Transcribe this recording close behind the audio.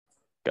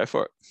Go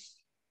for it.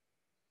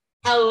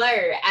 Hello,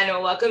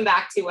 and welcome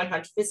back to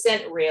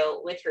 100%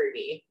 Real with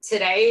Ruby.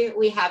 Today,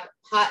 we have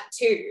part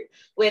 2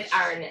 with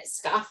Aaron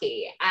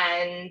Scarfy,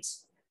 and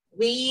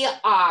we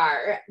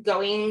are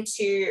going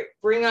to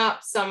bring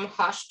up some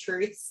harsh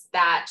truths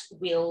that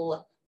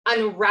will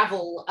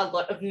unravel a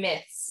lot of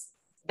myths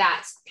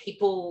that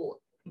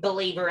people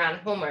believe around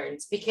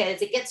hormones,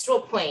 because it gets to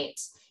a point,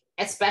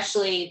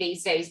 especially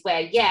these days,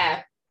 where,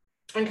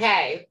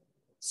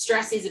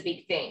 stress is a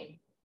big thing.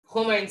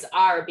 Hormones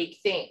are a big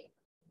thing,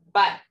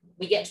 but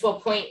we get to a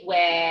point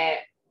where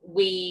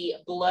we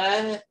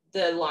blur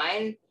the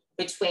line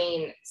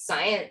between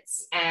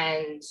science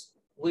and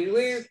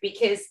woo-woo,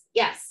 because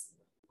yes,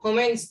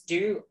 hormones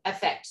do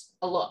affect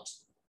a lot,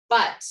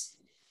 but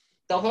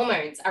the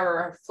hormones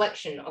are a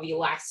reflection of your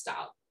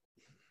lifestyle,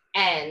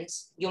 and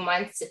your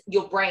mind,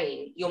 your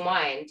brain, your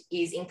mind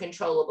is in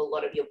control of a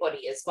lot of your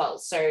body as well.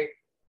 So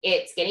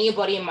it's getting your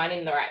body and mind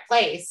in the right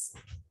place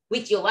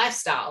with your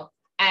lifestyle.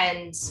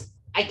 And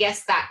I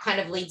guess that kind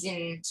of leads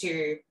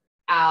into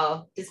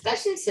our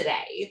discussion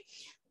today.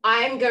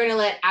 I'm going to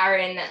let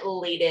Aaron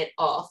lead it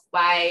off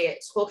by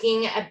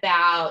talking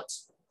about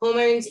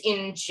hormones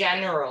in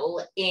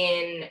general,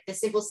 in the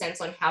simple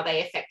sense on how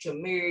they affect your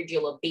mood,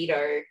 your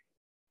libido,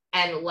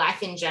 and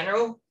life in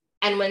general.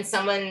 And when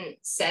someone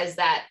says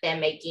that they're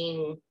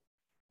making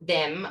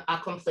them a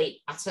complete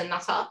utter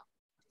nutter,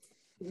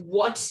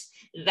 what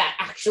that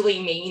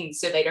actually means,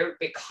 so they don't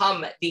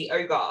become the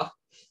ogre.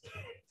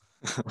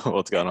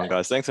 What's going on,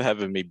 guys? Thanks for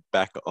having me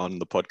back on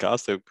the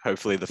podcast. So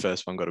hopefully the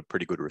first one got a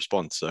pretty good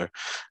response. So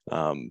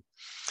to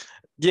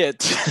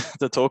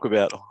talk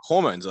about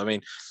hormones, I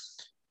mean,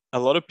 a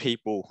lot of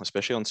people,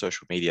 especially on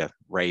social media,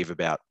 rave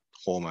about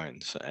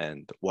hormones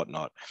and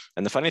whatnot.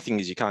 And the funny thing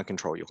is you can't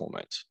control your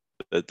hormones.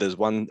 If there's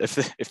one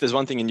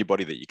thing in your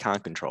body that you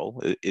can't control,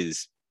 it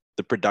is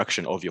the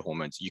production of your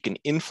hormones. You can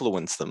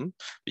influence them,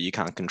 but you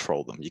can't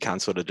control them. You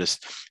can't sort of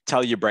just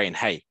tell your brain,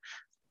 hey,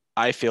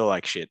 I feel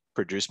like shit,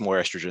 produce more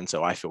estrogen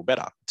so I feel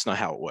better. It's not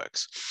how it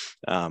works.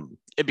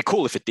 It'd be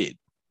cool if it did,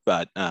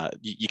 but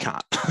you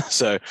can't.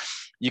 So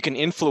you can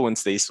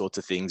influence these sorts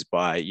of things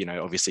by,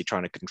 obviously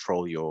trying to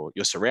control your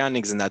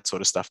surroundings and that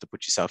sort of stuff to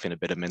put yourself in a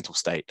better mental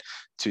state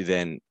to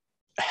then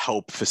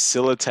help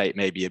facilitate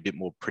maybe a bit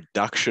more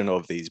production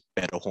of these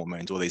better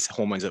hormones, or these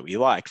hormones that we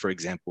like. For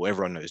example,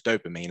 everyone knows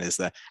dopamine as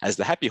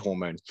the happy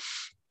hormone.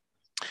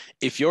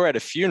 If you're at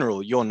a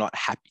funeral, you're not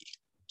happy.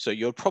 So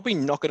you're probably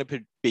not going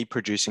to be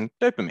producing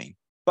dopamine.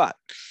 But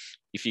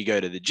if you go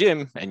to the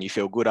gym and you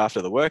feel good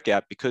after the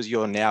workout, because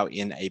you're now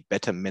in a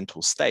better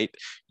mental state,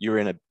 you're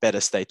in a better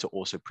state to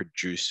also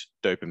produce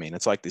dopamine.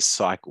 It's like this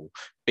cycle.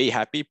 Be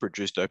happy,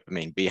 produce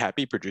dopamine. Be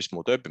happy, produce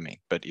more dopamine.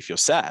 But if you're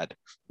sad,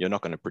 you're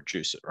not going to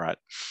produce it, right?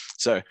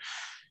 So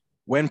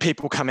when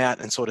people come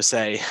out and sort of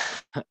say,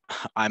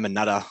 I'm a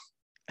nutter,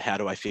 how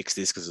do I fix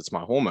this because it's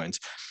my hormones?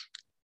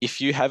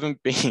 If you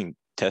haven't been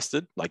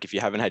tested, like if you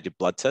haven't had your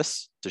blood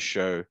tests to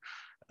show,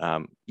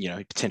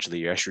 potentially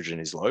your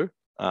estrogen is low,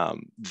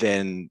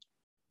 then,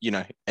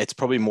 it's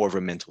probably more of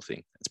a mental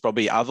thing. It's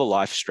probably other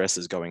life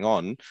stresses going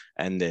on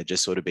and they're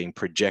just sort of being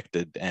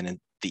projected. And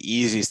the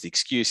easiest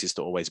excuse is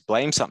to always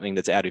blame something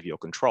that's out of your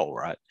control,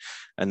 right?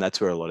 And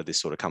that's where a lot of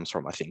this sort of comes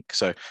from, I think.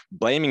 So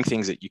blaming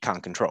things that you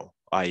can't control,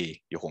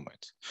 i.e. your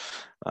hormones.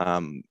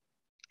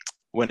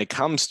 When it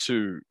comes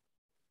to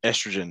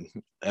estrogen,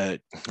 I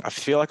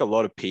feel like a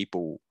lot of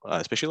people,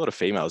 especially a lot of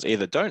females,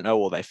 either don't know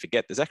or they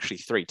forget there's actually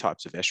 3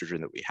 types of estrogen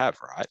that we have,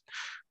 right?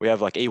 We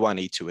have like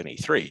E1, E2, and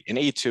E3. And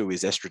E2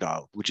 is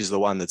estradiol, which is the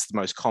one that's the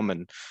most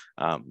common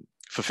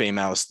for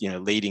females,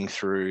 leading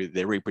through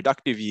their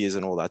reproductive years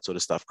and all that sort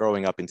of stuff,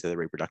 growing up into their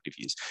reproductive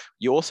years.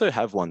 You also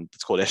have one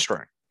that's called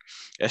estrone.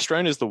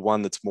 Estrone is the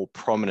one that's more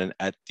prominent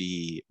at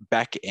the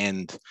back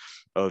end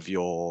of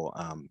your,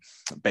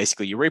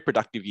 basically your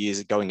reproductive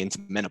years going into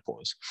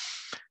menopause.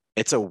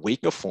 It's a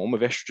weaker form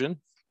of estrogen,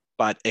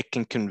 but it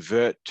can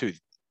convert to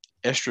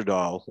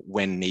estradiol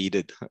when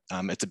needed.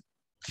 It's a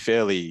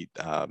fairly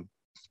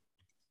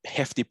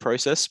hefty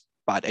process,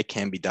 but it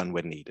can be done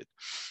when needed.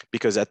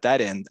 Because at that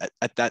end,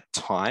 at that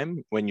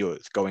time, when you're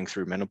going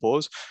through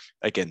menopause,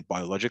 again,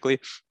 biologically,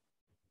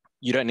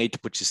 you don't need to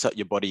put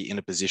your body in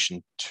a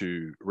position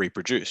to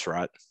reproduce,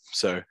 right?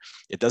 So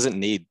it doesn't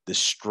need the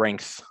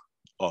strength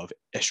of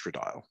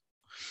estradiol.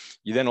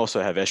 You then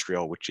also have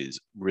estriol, which is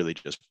really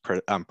just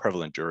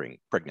prevalent during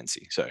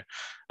pregnancy. So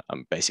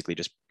basically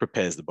just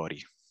prepares the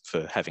body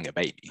for having a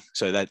baby.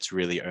 So that's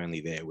really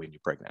only there when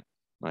you're pregnant,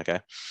 okay?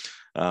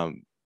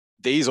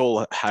 These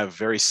all have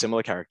very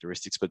similar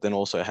characteristics, but then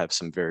also have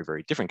some very,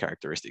 very different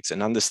characteristics.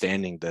 And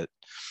understanding that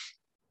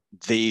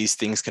these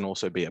things can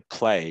also be at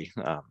play,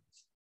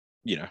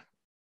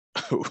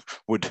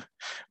 would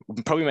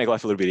probably make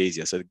life a little bit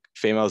easier. So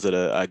females that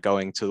are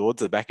going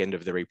towards the back end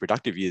of their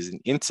reproductive years and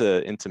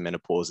into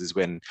menopause is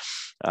when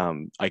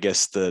I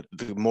guess the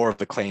more of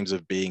the claims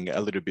of being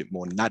a little bit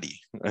more nutty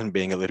and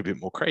being a little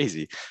bit more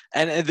crazy.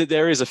 And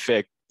there is a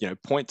fair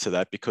point to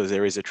that, because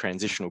there is a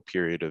transitional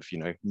period of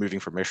moving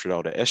from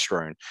estradiol to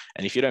estrone,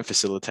 and if you don't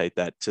facilitate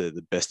that to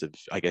the best of,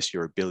 I guess,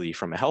 your ability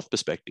from a health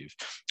perspective,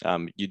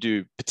 you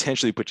do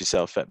potentially put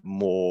yourself at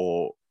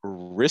more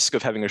risk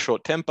of having a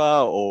short temper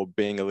or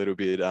being a little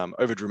bit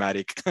over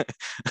dramatic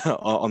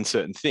on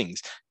certain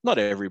things. Not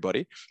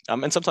everybody,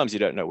 and sometimes you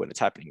don't know when it's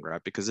happening,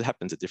 right? Because it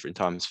happens at different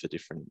times for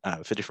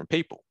different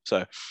people.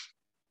 So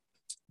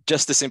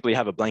just to simply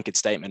have a blanket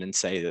statement and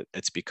say that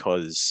it's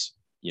because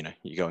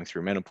you're going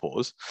through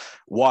menopause,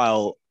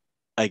 while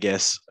I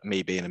guess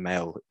me being a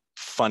male,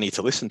 funny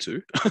to listen to,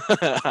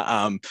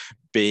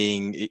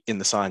 being in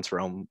the science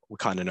realm, we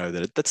kind of know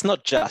that that's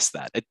not just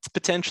that. It's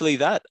potentially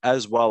that,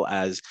 as well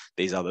as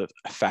these other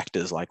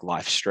factors like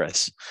life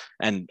stress.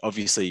 And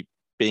obviously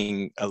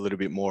being a little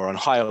bit more on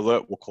high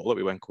alert, we'll call it,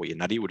 we won't call you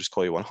nutty, we'll just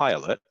call you on high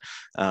alert,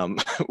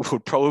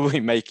 would probably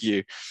make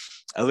you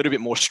a little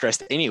bit more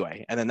stressed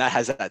anyway. And then that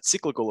has that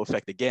cyclical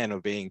effect again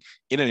of being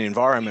in an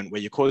environment where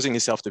you're causing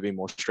yourself to be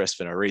more stressed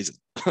for no reason.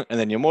 And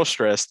then you're more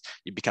stressed,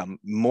 you become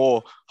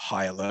more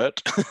high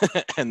alert.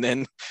 And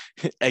then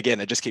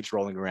again, it just keeps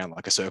rolling around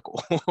like a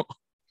circle.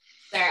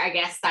 So I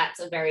guess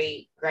that's a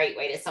very great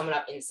way to sum it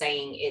up in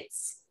saying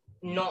it's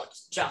not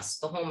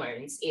just the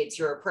hormones, it's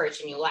your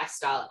approach and your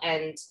lifestyle.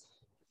 And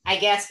I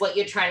guess what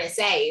you're trying to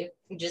say,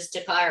 just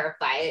to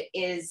clarify it,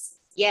 is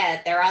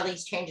yeah, there are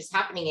these changes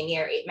happening in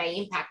here. It may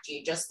impact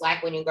you, just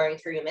like when you're going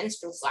through your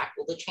menstrual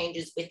cycle, the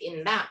changes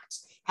within that,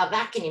 how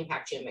that can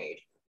impact your mood,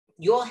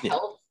 your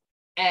health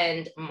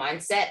and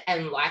mindset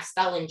and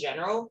lifestyle in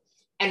general.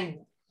 And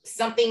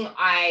something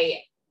I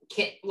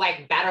can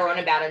batter on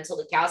about until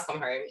the cows come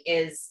home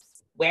is,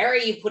 where are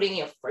you putting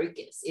your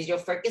focus? Is your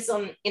focus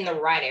in the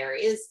right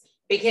areas?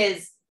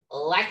 Because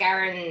like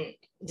Aaron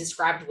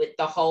described with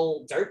the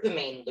whole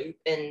dopamine loop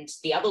and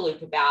the other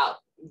loop about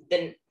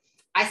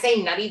I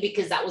say nutty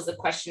because that was the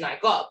question I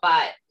got,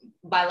 but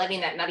by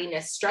letting that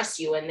nuttiness stress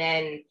you and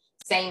then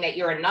saying that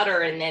you're a nutter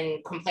and then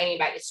complaining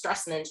about your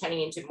stress and then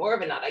turning into more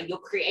of a nutter, you're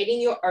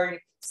creating your own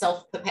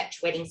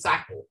self-perpetuating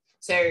cycle.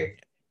 So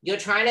you're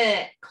trying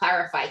to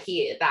clarify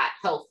here that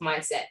health,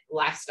 mindset,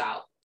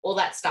 lifestyle, all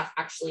that stuff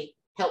actually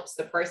helps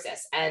the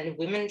process. And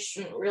women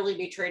shouldn't really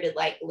be treated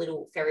like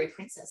little fairy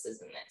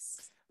princesses in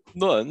this.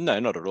 No,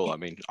 not at all. I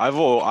mean,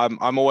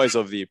 I'm always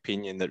of the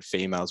opinion that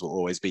females will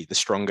always be the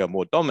stronger,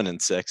 more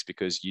dominant sex,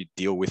 because you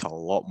deal with a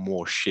lot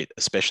more shit,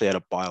 especially at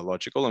a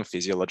biological and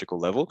physiological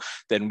level,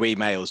 than we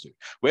males do.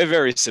 We're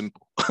very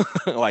simple.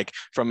 Like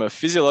from a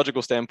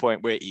physiological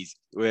standpoint, we're easy.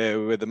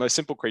 We're the most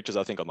simple creatures,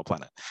 I think, on the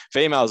planet.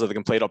 Females are the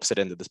complete opposite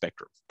end of the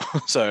spectrum.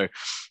 So,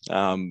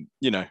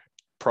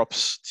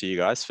 props to you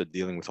guys for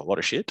dealing with a lot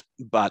of shit.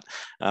 But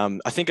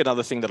I think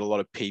another thing that a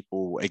lot of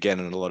people, again,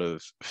 and a lot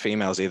of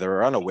females either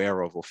are unaware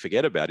of or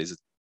forget about is,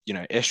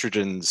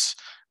 estrogen's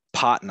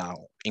partner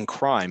in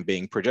crime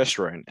being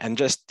progesterone, and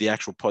just the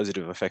actual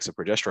positive effects of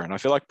progesterone. I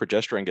feel like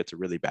progesterone gets a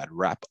really bad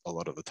rap a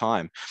lot of the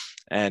time.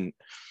 And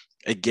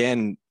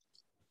again,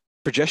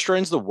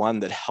 progesterone's the one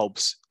that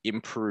helps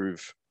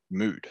improve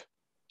mood.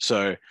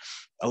 So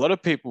a lot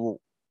of people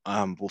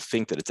will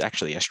think that it's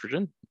actually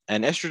estrogen,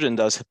 and estrogen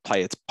does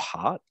play its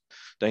part,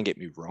 don't get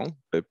me wrong,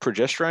 but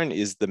progesterone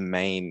is the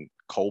main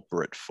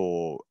culprit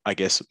for, I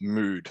guess,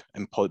 mood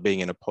and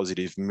being in a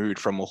positive mood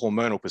from a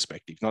hormonal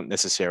perspective, not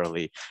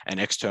necessarily an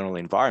external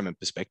environment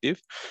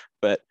perspective.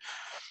 But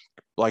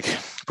like,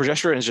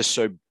 progesterone is just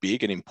so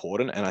big and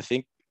important, and I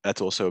think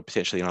that's also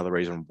potentially another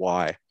reason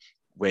why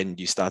when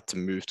you start to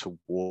move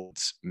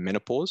towards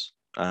menopause,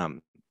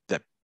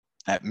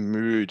 that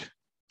mood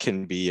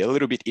can be a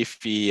little bit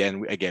iffy.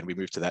 And again, we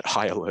move to that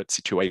high alert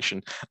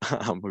situation.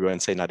 We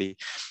won't say nutty,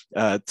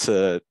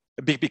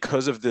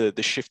 because of the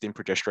shift in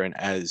progesterone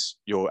as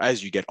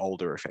you get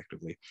older,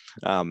 effectively.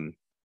 And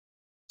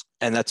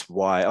that's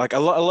why, like, a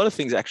lot of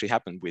things actually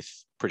happen with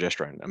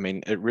progesterone. I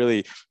mean,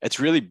 it's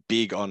really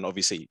big on,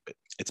 obviously,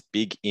 it's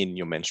big in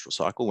your menstrual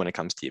cycle when it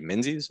comes to your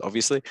menses,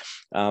 obviously,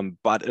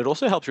 but it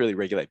also helps really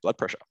regulate blood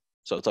pressure.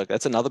 So it's like,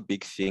 that's another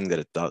big thing that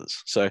it does.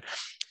 So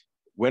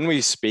when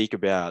we speak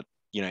about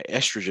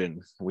estrogen,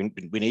 we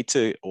need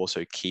to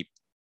also keep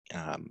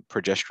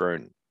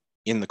progesterone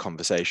in the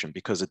conversation,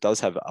 because it does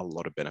have a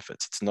lot of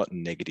benefits. It's not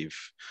negative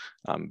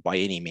by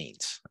any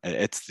means.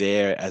 It's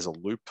there as a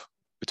loop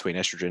between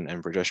estrogen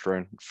and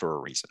progesterone for a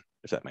reason,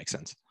 if that makes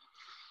sense.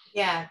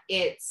 Yeah,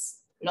 it's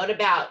not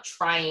about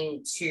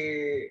trying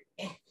to,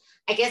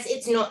 I guess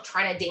it's not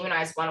trying to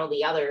demonize one or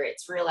the other.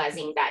 It's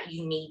realizing that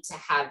you need to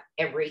have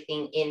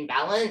everything in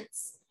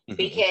balance,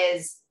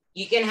 because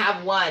you can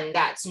have one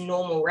that's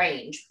normal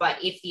range, but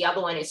if the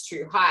other one is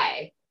too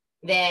high,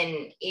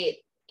 then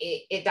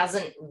it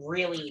doesn't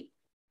really.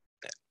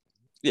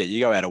 Yeah,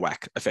 you go out of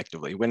whack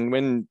effectively.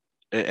 When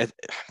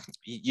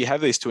you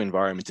have these two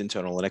environments,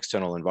 internal and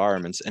external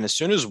environments. And as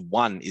soon as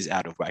one is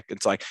out of whack,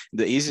 it's like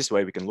the easiest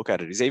way we can look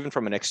at it is even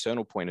from an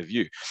external point of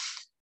view.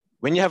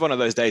 When you have one of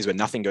those days where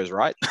nothing goes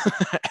right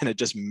and it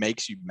just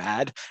makes you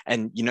mad,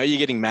 and you know you're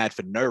getting mad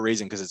for no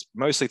reason because it's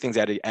mostly things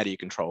out of your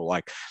control.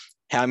 Like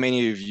how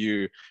many of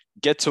you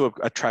get to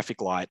a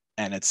traffic light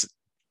and it's,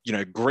 you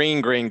know,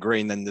 green, green,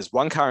 green, then there's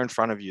one car in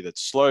front of you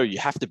that's slow, you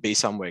have to be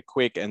somewhere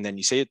quick, and then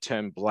you see it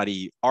turn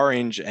bloody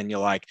orange and you're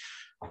like,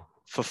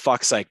 for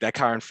fuck's sake, that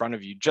car in front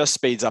of you just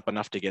speeds up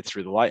enough to get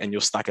through the light and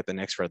you're stuck at the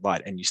next red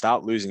light and you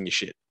start losing your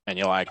shit. And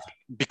you're like,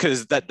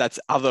 because that's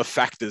other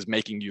factors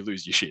making you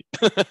lose your shit.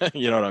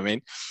 You know what I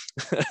mean?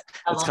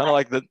 It's kind of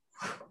like the,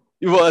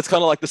 well, it's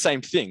kind of like the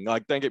same thing.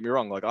 Like, don't get me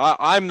wrong. Like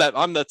I'm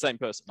that same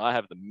person. I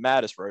have the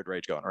maddest road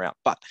rage going around,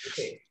 but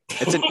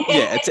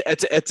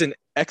it's an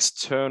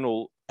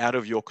external, out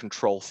of your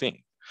control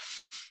thing.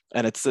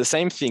 And it's the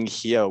same thing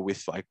here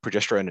with like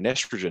progesterone and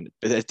estrogen.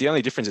 The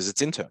only difference is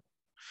it's internal.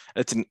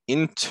 It's an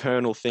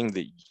internal thing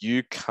that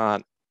you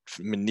can't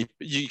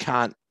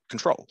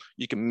control.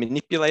 You can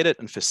manipulate it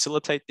and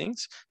facilitate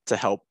things to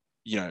help,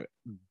 you know,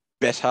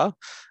 better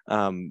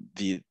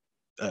the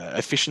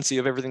efficiency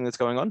of everything that's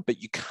going on, but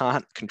you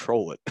can't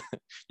control it.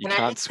 Can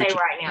I just say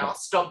right now,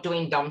 stop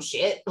doing dumb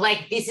shit.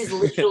 Like, this is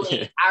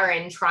literally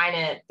Aaron trying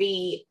to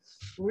be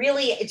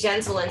really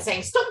gentle and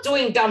saying, stop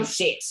doing dumb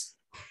shit.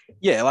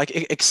 Yeah, like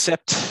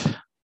accept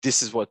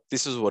this is what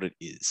it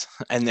is,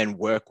 and then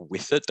work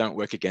with it. Don't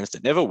work against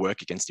it. Never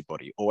work against your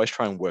body. Always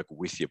try and work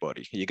with your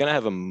body. You're going to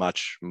have a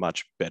much,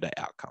 much better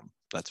outcome.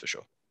 That's for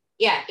sure.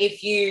 Yeah,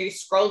 if you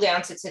scroll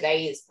down to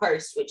today's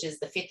post, which is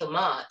the 5th of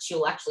March,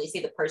 you'll actually see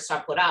the post I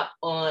put up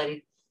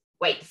on,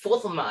 the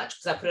 4th of March,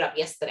 because I put it up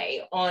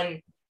yesterday,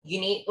 on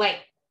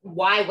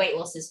why weight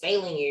loss is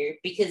failing you,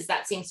 because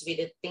that seems to be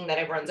the thing that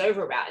everyone's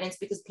over about. And it's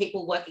because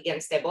people work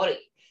against their body.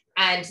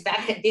 And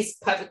this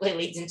perfectly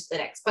leads into the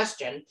next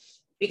question,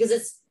 because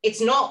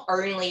it's not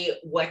only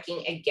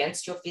working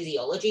against your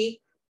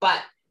physiology,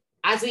 but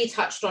as we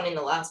touched on in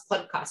the last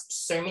podcast,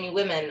 so many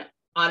women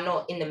are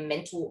not in the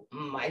mental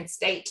mind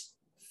state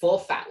for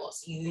fat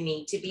loss. You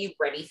need to be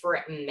ready for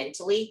it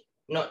mentally,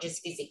 not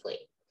just physically.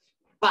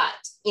 But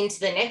into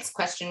the next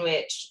question,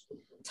 which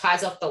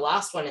ties off the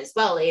last one as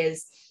well,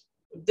 is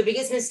the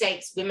biggest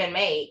mistakes women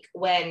make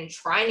when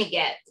trying to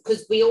get,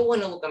 because we all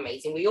want to look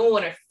amazing, we all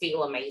want to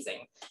feel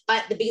amazing,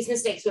 but the biggest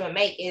mistakes women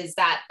make is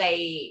that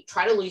they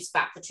try to lose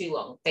fat for too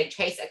long. They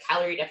chase a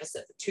calorie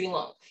deficit for too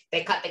long.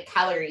 They cut the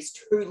calories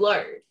too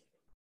low,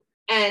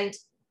 and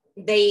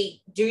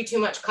they do too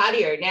much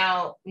cardio.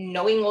 Now,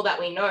 knowing all that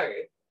we know,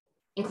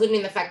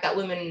 including the fact that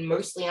women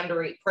mostly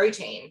undereat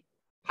protein,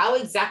 how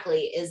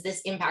exactly is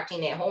this impacting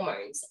their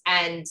hormones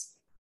and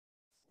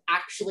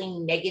actually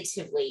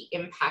negatively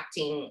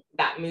impacting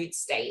that mood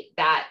state,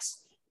 that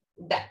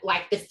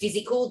like the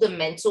physical, the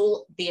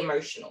mental, the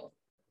emotional?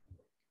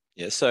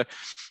 Yeah, so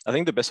I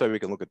think the best way we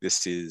can look at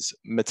this is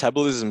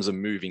metabolism is a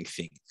moving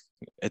thing.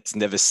 It's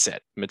never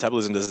set.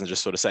 Metabolism doesn't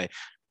just sort of say,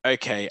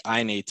 okay,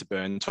 I need to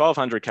burn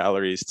 1,200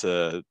 calories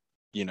to,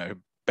 you know,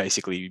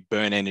 basically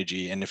burn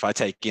energy. And if I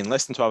take in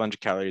less than 1,200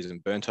 calories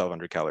and burn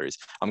 1,200 calories,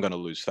 I'm going to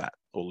lose fat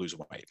or lose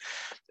weight.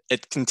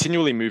 It's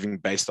continually moving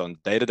based on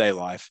day-to-day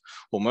life,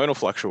 hormonal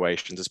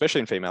fluctuations,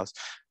 especially in females,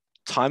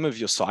 time of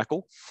your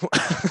cycle.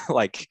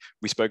 Like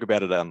we spoke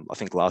about it, I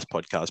think last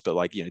podcast, but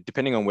like, you know,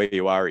 depending on where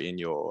you are in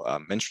your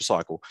menstrual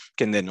cycle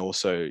can then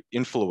also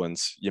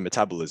influence your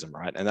metabolism,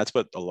 right? And that's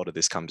what a lot of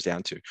this comes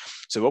down to.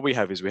 So what we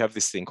have is we have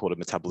this thing called a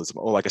metabolism,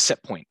 or like a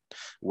set point,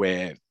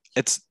 where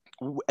it's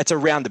a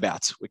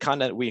roundabout. We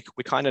kind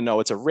of know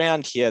it's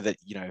around here that,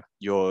 you know,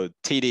 your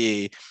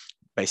TDE,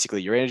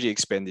 basically your energy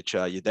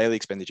expenditure, your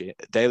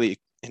daily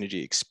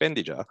energy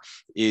expenditure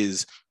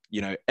is,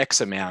 you know,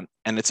 X amount,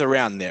 and it's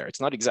around there. It's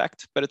not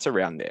exact, but it's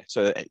around there.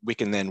 So we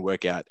can then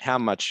work out how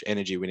much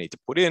energy we need to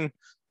put in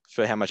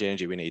for how much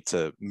energy we need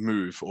to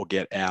move or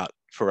get out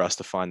for us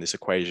to find this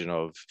equation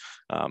of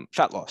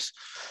fat loss.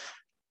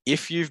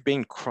 If you've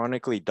been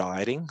chronically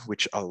dieting,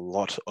 which a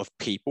lot of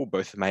people,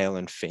 both male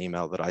and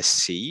female that I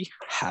see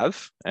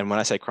have, and when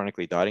I say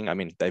chronically dieting, I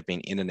mean they've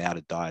been in and out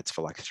of diets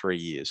for like 3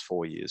 years,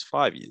 4 years,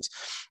 5 years.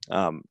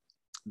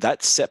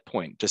 That set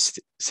point just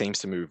seems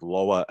to move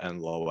lower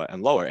and lower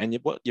and lower. And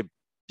what your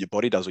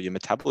body does, or your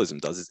metabolism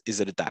does,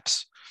 is it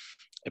adapts.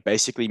 It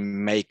basically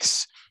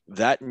makes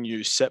that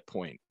new set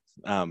point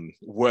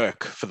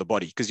work for the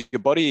body, because your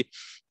body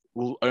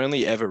will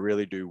only ever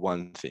really do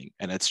one thing,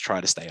 and it's try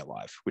to stay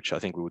alive, which I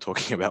think we were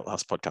talking about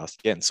last podcast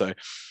again. So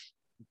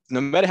no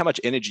matter how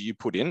much energy you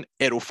put in,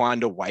 it'll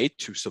find a way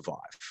to survive.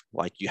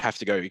 Like you have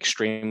to go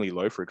extremely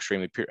low for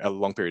a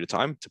long period of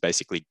time to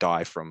basically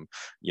die from,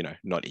 you know,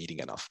 not eating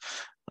enough.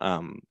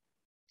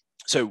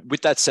 So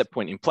with that set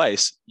point in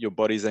place, your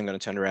body's then going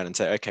to turn around and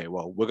say, okay,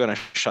 well, we're going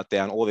to shut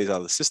down all these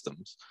other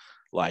systems,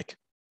 like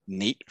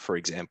NEAT, for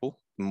example.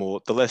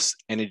 The less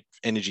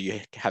energy you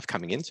have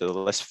coming in, so the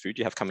less food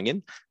you have coming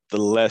in,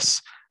 the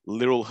less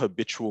little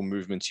habitual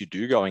movements you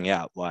do going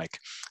out. Like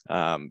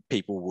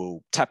people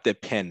will tap their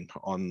pen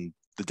on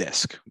the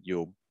desk.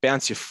 You'll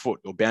bounce your foot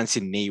or bounce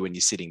your knee when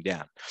you're sitting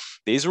down.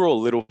 These are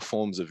all little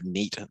forms of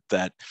NEAT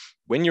that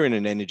when you're in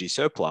an energy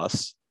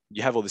surplus,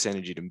 you have all this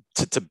energy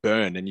to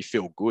burn and you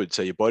feel good.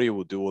 So your body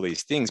will do all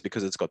these things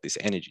because it's got this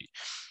energy.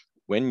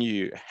 When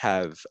you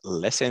have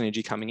less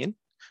energy coming in,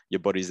 your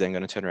body's then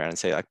going to turn around and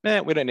say like,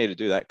 man, we don't need to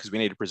do that because we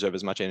need to preserve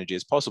as much energy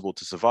as possible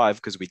to survive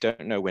because we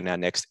don't know when our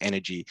next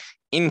energy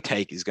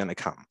intake is going to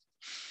come.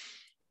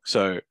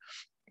 So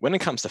when it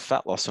comes to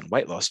fat loss and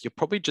weight loss, you're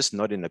probably just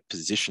not in a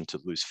position to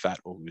lose fat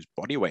or lose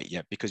body weight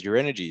yet because your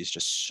energy is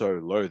just so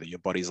low that your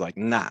body's like,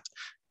 nah,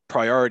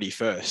 priority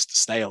first,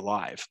 stay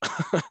alive.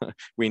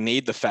 We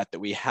need the fat that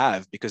we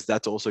have because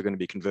that's also going to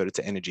be converted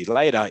to energy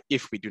later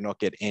if we do not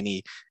get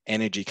any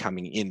energy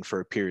coming in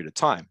for a period of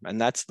time. And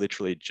that's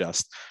literally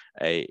just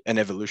an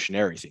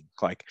evolutionary thing.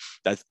 Like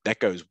that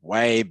goes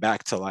way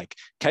back to like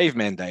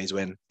caveman days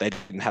when they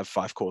didn't have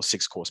 5-course,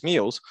 6-course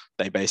meals.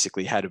 They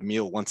basically had a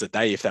meal once a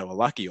day if they were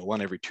lucky, or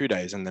one every 2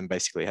 days, and then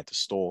basically had to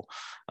store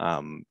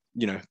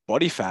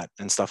body fat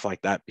and stuff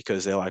like that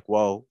because they're like,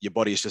 well, your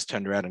body's just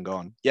turned around and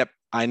gone, yep,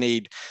 I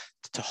need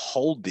to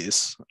hold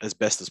this as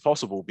best as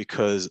possible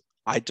because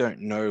I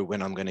don't know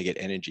when I'm going to get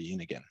energy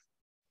in again.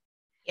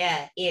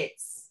 Yeah,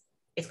 it's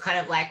kind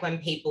of like when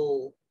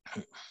people,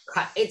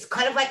 it's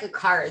kind of like a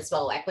car as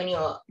well. Like when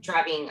you're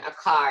driving a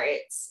car,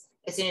 it's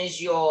as soon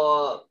as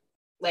your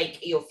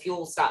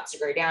fuel starts to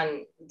go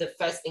down, the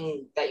first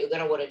thing that you're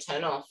going to want to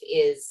turn off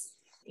is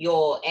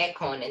your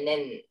aircon, and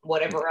then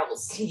whatever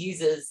else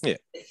uses the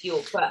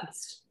fuel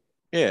first.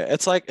 Yeah,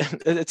 it's like,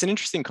 it's an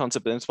interesting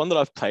concept, and it's one that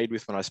I've played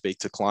with when I speak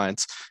to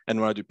clients and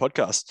when I do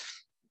podcasts.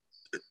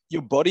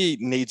 Your body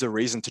needs a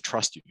reason to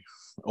trust you,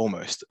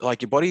 almost.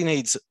 Like your body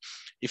needs,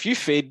 if you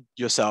feed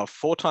yourself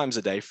 4 times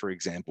a day, for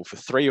example, for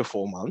 3 or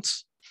 4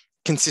 months,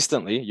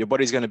 consistently, your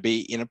body's going to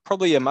be in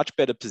probably a much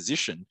better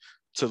position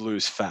to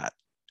lose fat.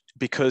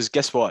 Because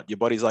guess what? Your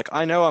body's like,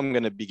 I know I'm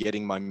going to be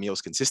getting my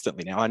meals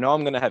consistently now. I know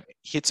I'm going to have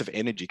hits of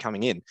energy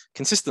coming in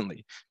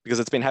consistently because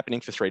it's been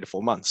happening for 3 to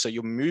 4 months. So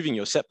you're moving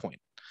your set point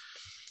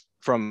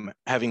from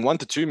having 1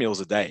 to 2 meals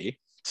a day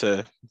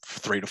to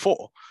 3 to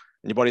 4.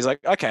 And your body's like,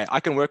 okay, I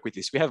can work with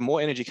this. We have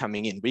more energy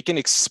coming in. We can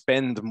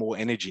expend more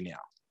energy now.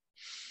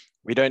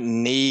 We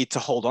don't need to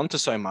hold on to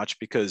so much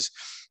because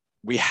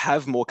we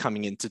have more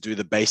coming in to do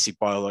the basic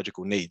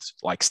biological needs,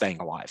 like staying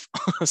alive.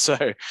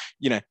 So,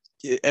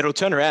 it'll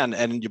turn around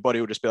and your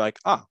body will just be like,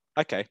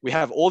 okay, we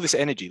have all this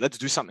energy. Let's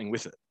do something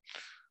with it.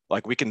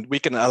 Like we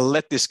can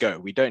let this go.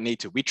 We don't need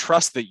to. We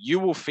trust that you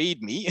will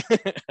feed me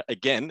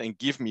again and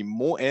give me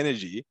more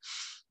energy,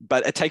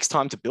 but it takes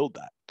time to build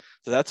that.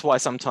 So that's why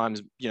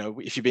sometimes,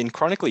 if you've been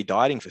chronically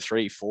dieting for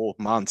 3, 4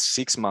 months,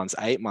 6 months,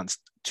 8 months,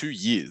 2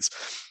 years,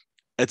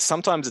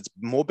 sometimes it's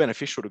more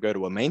beneficial to go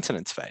to a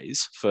maintenance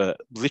phase for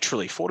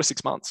literally 4 to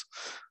 6 months.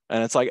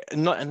 And it's like,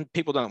 and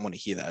people don't want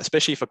to hear that,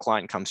 especially if a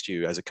client comes to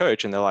you as a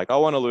coach and they're like, I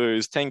want to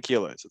lose 10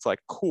 kilos. It's like,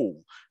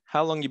 cool.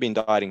 How long you been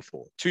dieting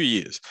for? 2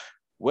 years.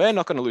 We're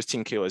not going to lose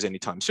 10 kilos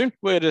anytime soon.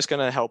 We're just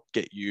going to help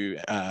get you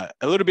a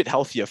little bit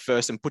healthier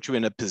first and put you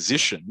in a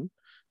position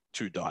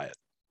to diet.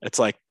 It's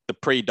like the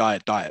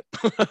pre-diet diet.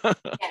 Yeah,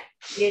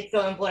 it's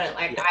so important.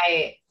 Like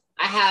I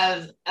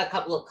have a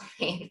couple of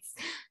clients.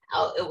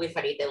 It'll be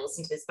funny if they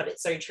listen to this, but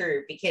it's so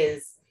true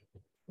because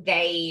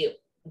they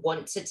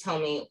want to tell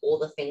me all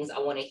the things I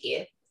want to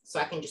hear so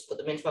I can just put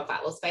them into a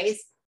fat loss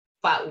phase.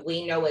 But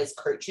we know as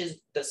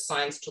coaches the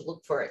signs to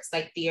look for. It's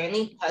like the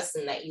only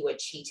person that you are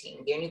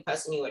cheating, the only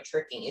person you are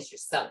tricking is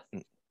yourself.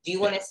 Do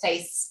you want to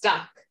stay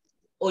stuck,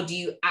 or do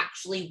you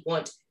actually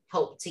want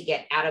help to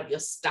get out of your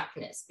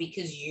stuckness?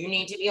 Because you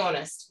need to be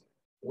honest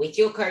with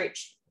your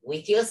coach,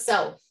 with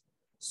yourself,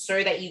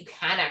 so that you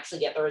can actually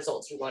get the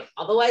results you want.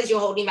 Otherwise, you're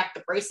holding back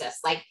the process.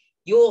 Like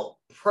you're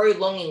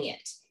prolonging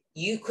it.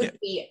 You could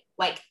be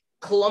like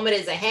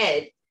kilometers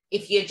ahead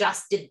if you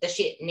just did the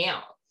shit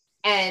now.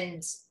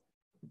 And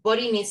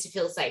body needs to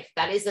feel safe.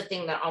 That is the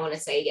thing that I want to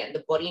say again.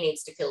 The body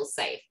needs to feel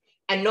safe.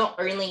 And not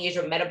only is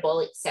your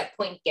metabolic set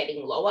point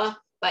getting lower,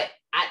 but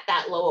at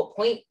that lower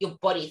point, your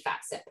body fat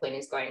set point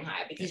is going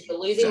higher because you're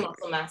losing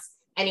muscle mass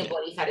and your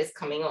body fat is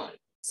coming on.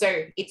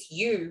 So it's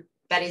you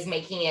that is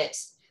making it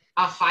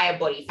a higher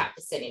body fat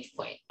percentage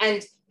point.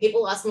 And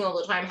people ask me all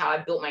the time how I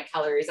built my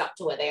calories up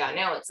to where they are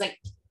now. It's like,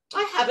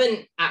 I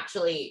haven't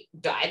actually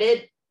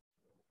dieted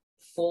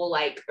for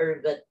like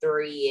over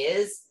 3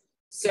 years.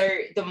 So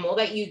the more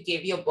that you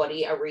give your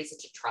body a reason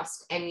to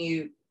trust and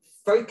you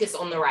focus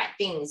on the right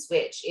things,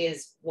 which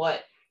is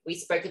what we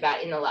spoke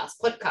about in the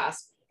last podcast,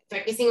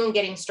 focusing on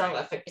getting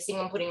stronger, focusing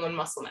on putting on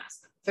muscle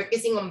mass,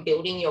 focusing on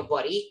building your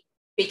body,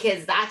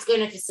 because that's going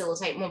to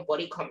facilitate more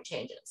body comp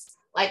changes.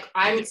 Like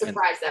I'm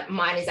surprised that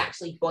mine is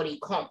actually body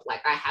comp.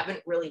 Like I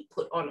haven't really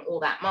put on all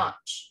that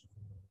much.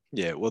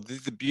 Yeah, well,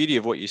 the beauty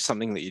of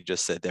something that you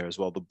just said there as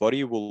well, the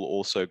body will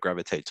also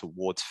gravitate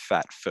towards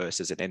fat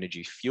first as an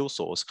energy fuel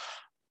source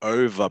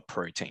over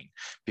protein,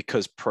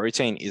 because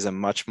protein is a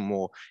much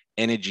more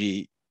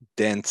energy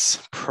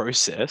dense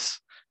process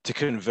to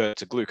convert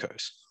to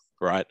glucose,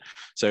 right?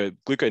 So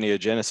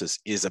gluconeogenesis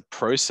is a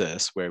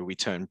process where we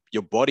turn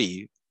your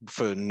body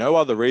for no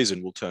other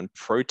reason, will turn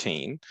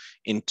protein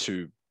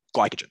into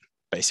glycogen,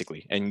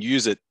 basically, and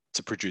use it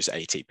to produce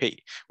ATP,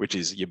 which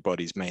is your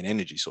body's main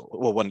energy source.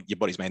 Well, your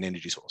body's main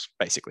energy source,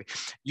 basically.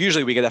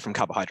 Usually we get that from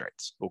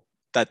carbohydrates. Well,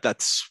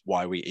 that's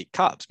why we eat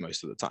carbs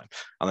most of the time,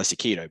 unless you're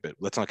keto, but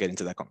let's not get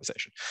into that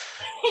conversation.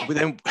 But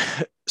then,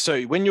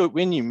 so when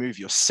you move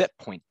your set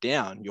point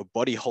down, your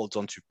body holds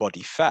onto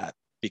body fat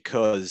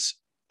because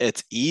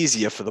it's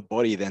easier for the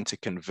body then to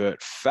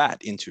convert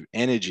fat into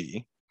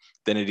energy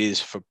than it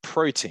is for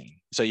protein.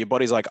 So your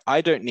body's like,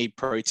 I don't need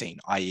protein,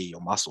 i.e.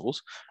 your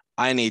muscles.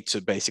 I need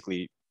to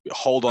basically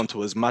hold on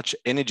to as much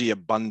energy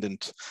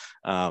abundant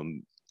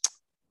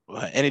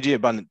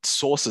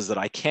sources that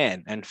I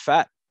can. And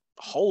fat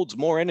holds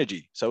more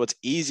energy. So it's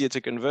easier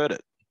to convert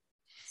it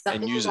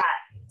and use it.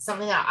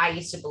 Something that I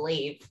used to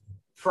believe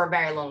for a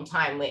very long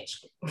time,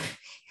 which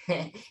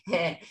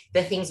the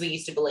things we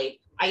used to believe,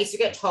 I used to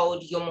get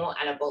told you're more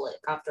anabolic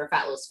after a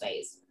fat loss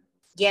phase.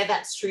 Yeah,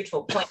 that's true to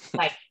a point.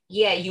 Like,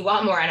 yeah, you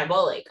are more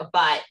anabolic,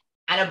 but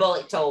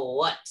anabolic to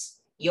what?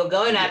 You're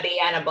going to be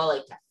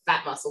anabolic to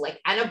fat muscle.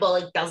 Like,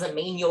 anabolic doesn't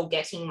mean you're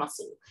getting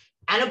muscle.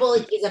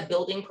 Anabolic is a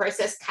building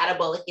process.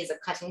 Catabolic is a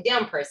cutting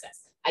down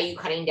process. Are you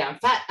cutting down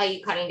fat? Are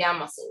you cutting down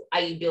muscle?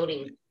 Are you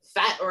building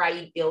fat or are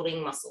you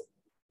building muscle?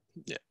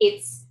 Yeah.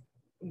 It's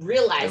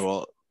realizing.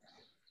 Well,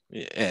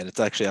 yeah, and it's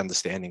actually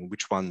understanding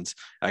which ones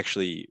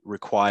actually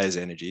requires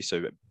energy.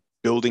 So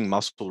building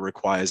muscle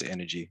requires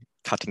energy.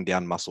 Cutting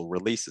down muscle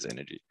releases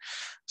energy.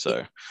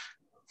 So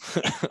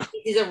this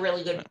is a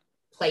really good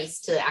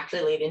place to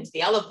actually lead into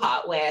the other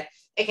part where,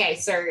 okay,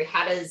 so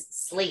how does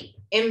sleep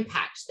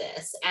impact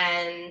this?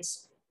 And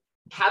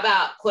how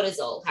about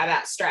cortisol? How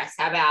about stress?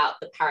 How about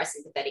the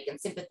parasympathetic and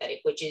sympathetic,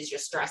 which is your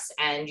stress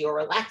and your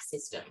relaxed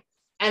system?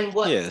 And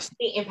what's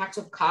the impact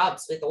of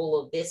carbs with all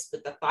of this,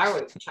 with the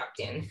thyroid chucked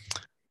in?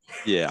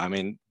 Yeah, I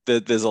mean,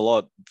 there's a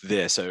lot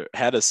there. So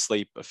how does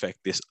sleep affect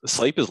this?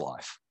 Sleep is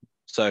life.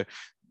 So,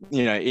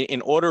 you know,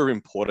 in order of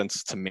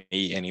importance to me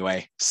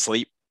anyway,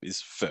 sleep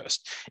is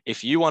first.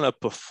 If you want to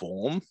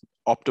perform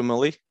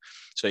optimally,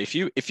 so if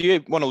you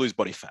want to lose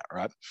body fat,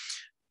 right,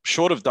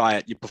 short of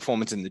diet, your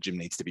performance in the gym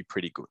needs to be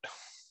pretty good.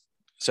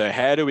 So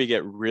how do we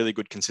get really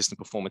good, consistent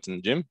performance in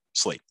the gym?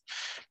 Sleep.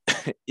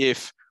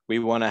 If we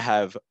want to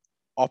have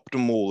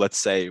optimal, let's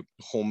say,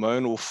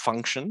 hormonal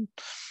function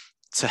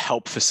to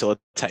help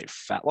facilitate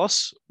fat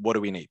loss, what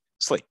do we need?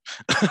 Sleep.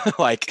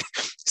 Like,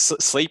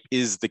 sleep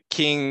is the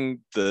king,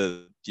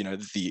 the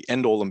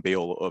end all and be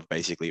all of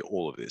basically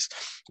all of this.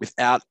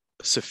 Without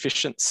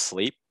sufficient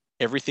sleep,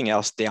 everything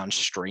else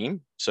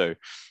downstream, so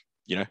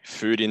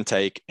food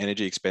intake,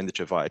 energy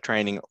expenditure via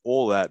training,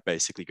 all that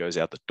basically goes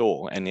out the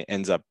door and it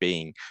ends up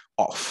being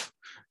off.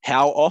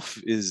 How off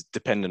is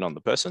dependent on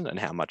the person and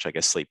how much, I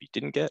guess, sleep you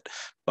didn't get.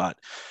 But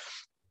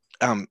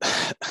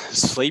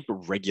sleep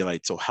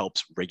regulates or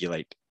helps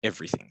regulate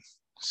everything.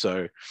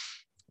 So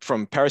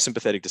from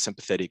parasympathetic to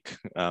sympathetic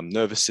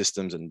nervous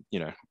systems and,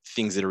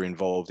 things that are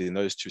involved in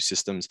those two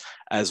systems,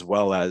 as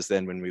well as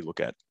then when we look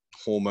at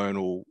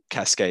hormonal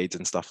cascades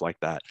and stuff like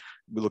that,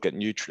 we look at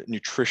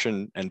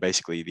nutrition and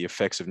basically the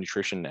effects of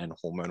nutrition and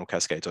hormonal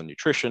cascades on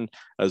nutrition,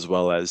 as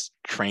well as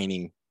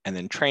training and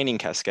then training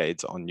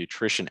cascades on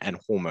nutrition and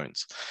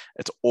hormones.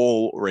 It's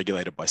all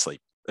regulated by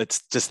sleep.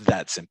 It's just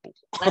that simple.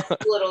 Let's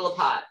pull it all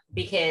apart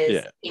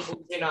because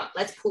people do not.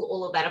 Let's pull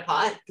all of that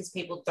apart because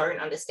people don't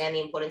understand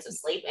the importance of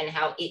sleep and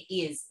how it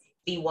is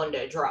the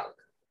wonder drug.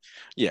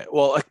 Yeah,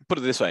 well, I put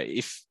it this way.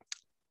 If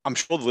I'm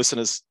sure the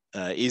listeners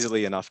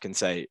easily enough can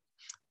say,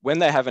 when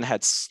they haven't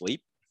had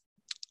sleep,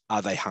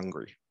 are they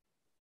hungry?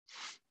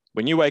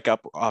 When you wake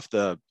up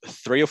after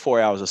 3 or 4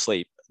 hours of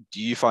sleep,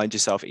 do you find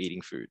yourself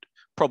eating food?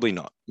 Probably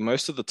not.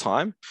 Most of the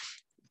time,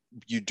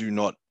 you do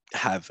not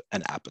have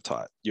an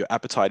appetite. Your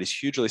appetite is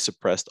hugely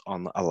suppressed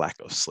on a lack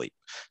of sleep.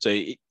 So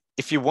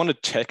if you want to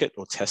check it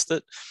or test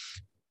it,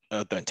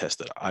 don't test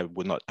it. I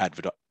would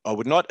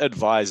not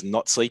advise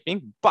not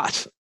sleeping,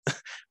 but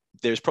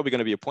there's probably going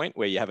to be a point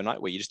where you have a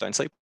night where you just don't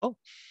sleep well.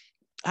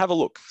 Have a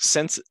look,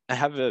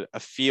 have a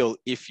feel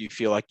if you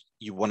feel like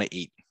you want to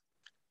eat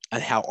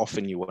and how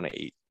often you want to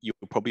eat. You'll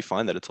probably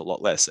find that it's a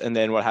lot less. And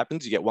then what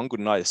happens, you get one good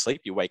night of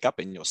sleep, you wake up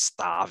and you're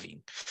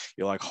starving.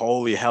 You're like,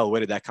 holy hell,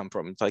 where did that come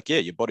from? It's like, yeah,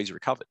 your body's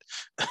recovered.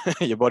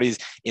 Your body's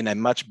in a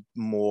much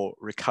more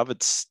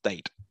recovered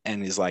state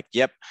and is like,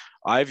 yep,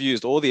 I've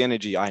used all the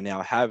energy I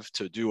now have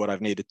to do what I've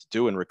needed to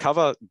do and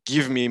recover.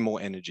 Give me more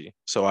energy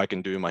so I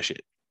can do my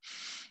shit.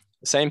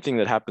 The same thing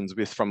that happens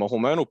from a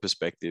hormonal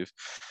perspective.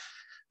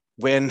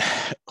 When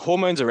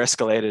hormones are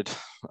escalated,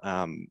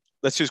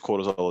 let's use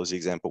cortisol as the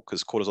example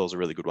because cortisol is a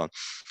really good one.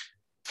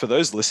 For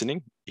those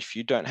listening, if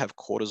you don't have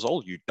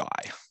cortisol, you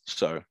die.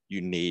 So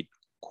you need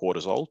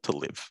cortisol to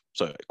live.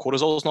 So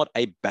cortisol is not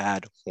a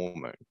bad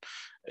hormone.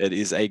 It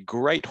is a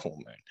great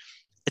hormone.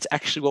 It's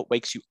actually what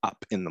wakes you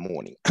up in the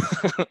morning.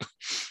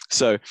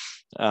 So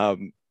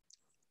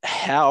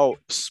how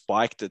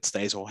spiked it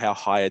stays or how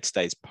high it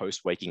stays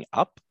post waking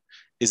up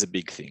is a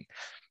big thing.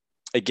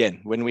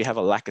 Again, when we have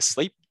a lack of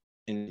sleep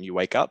and you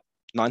wake up,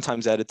 9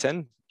 times out of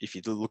 10, if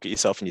you look at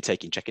yourself and you're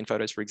taking check-in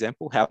photos, for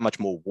example, how much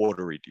more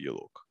watery do you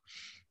look?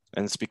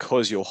 And it's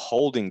because you're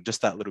holding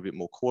just that little bit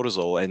more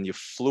cortisol, and your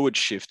fluid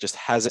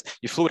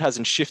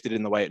hasn't shifted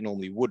in the way it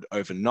normally would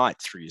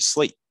overnight through your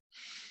sleep.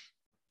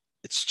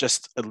 It's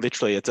just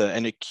literally, it's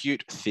an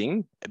acute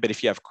thing. But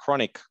if you have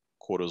chronic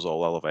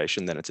cortisol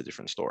elevation, then it's a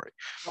different story.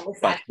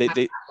 But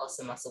loss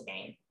of muscle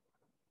gain.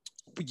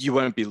 You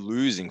won't be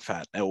losing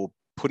fat or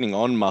putting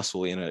on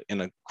muscle in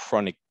a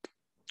chronic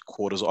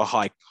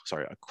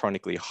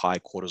chronically high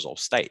cortisol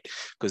state.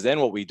 Because then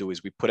what we do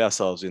is we put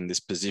ourselves in this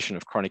position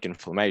of chronic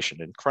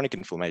inflammation, and chronic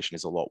inflammation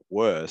is a lot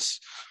worse,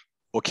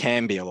 or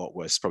can be a lot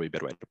worse, probably a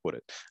better way to put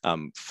it,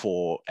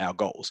 for our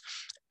goals.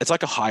 It's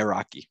like a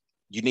hierarchy.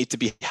 You need to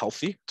be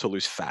healthy to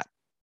lose fat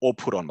or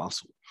put on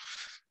muscle.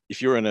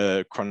 If you're in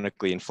a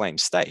chronically inflamed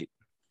state,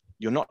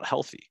 you're not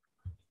healthy.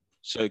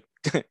 So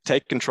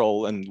take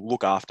control and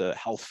look after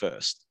health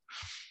first.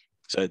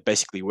 So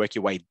basically work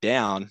your way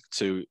down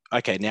to,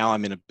 okay, now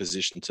I'm in a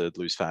position to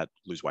lose fat,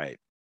 lose weight,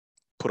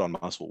 put on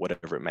muscle,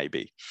 whatever it may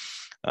be.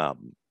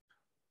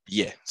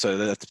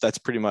 So that's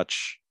pretty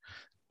much,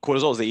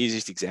 cortisol is the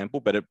easiest example,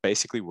 but it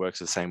basically works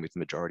the same with the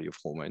majority of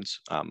hormones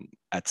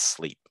at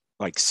sleep.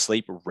 Like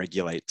sleep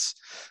regulates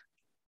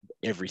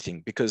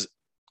everything, because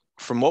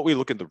from what we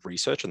look at the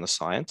research and the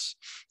science,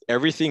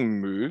 everything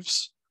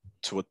moves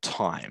to a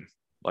time.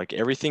 Like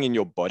everything in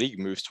your body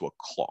moves to a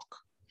clock.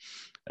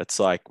 It's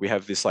like I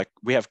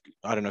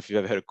don't know if you've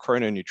ever heard of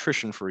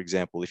chrononutrition, for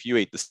example. If you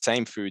eat the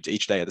same foods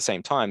each day at the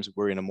same times,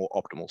 we're in a more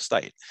optimal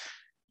state.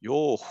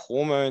 Your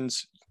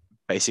hormones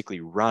basically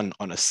run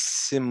on a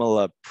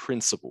similar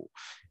principle.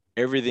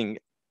 Everything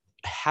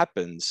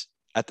happens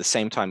at the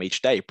same time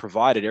each day,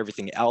 provided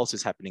everything else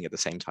is happening at the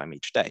same time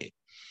each day.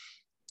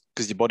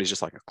 Because your body's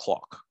just like a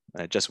clock,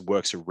 and it just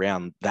works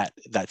around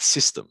that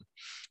system.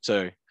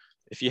 So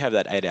if you have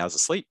that 8 hours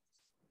of sleep,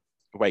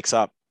 wakes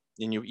up,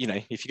 and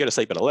if you go to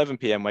sleep at 11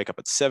 p.m., wake up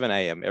at 7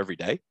 a.m. every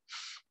day,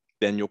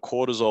 then your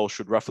cortisol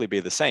should roughly be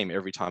the same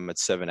every time at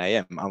 7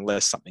 a.m.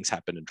 unless something's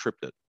happened and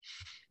tripped it.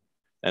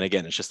 And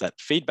again, it's just that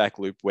feedback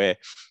loop where,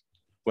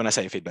 when I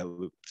say feedback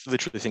loop,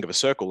 literally think of a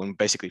circle, and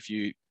basically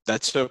if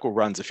that circle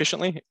runs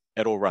efficiently,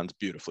 it all runs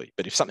beautifully.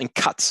 But if something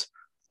cuts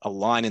a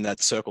line in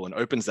that circle and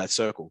opens that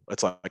circle,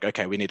 it's like,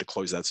 okay, we need to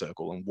close that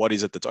circle. And what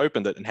is it that's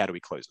opened it, and how do we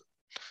close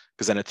it?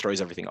 Because then it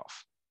throws everything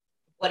off.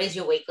 What is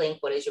your weak link?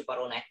 What is your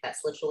bottleneck?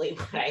 That's literally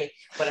what I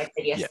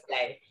said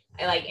yesterday.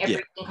 Yeah. Like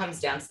everything comes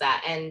down to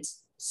that. And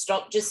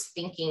stop just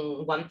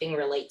thinking one thing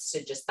relates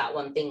to just that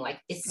one thing. Like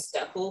this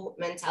circle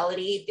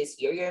mentality, this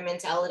yo-yo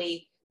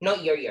mentality,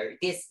 not yo-yo,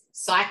 this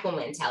cycle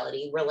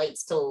mentality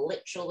relates to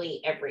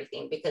literally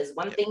everything, because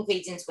one thing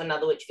feeds into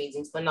another, which feeds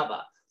into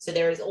another. So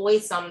there is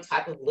always some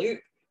type of loop.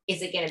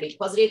 Is it going to be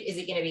positive? Is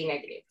it going to be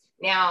negative?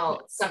 Now,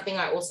 something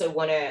I also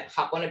want to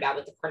hop on about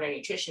with the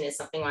chrononutrition is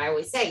something I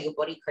always say: your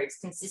body craves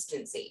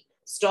consistency.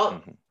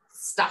 Stop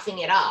stuffing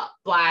it up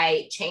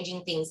by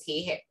changing things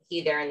here,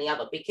 there, and the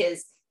other,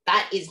 because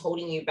that is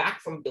holding you back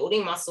from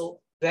building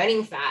muscle,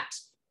 burning fat,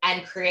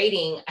 and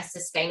creating a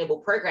sustainable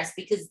progress,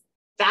 because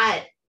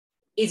that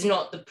is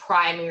not the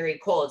primary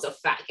cause of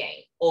fat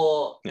gain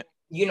or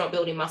you not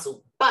building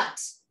muscle,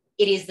 but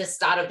it is the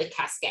start of the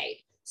cascade.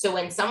 So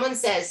when someone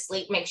says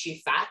sleep makes you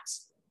fat,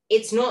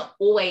 it's not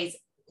always,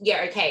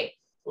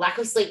 lack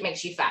of sleep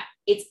makes you fat.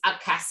 It's a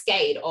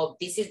cascade of,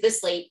 this is the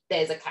sleep,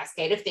 there's a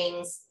cascade of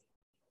things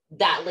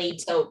that lead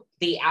to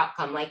the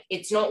outcome. Like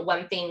it's not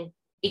one thing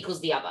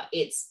equals the other.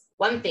 It's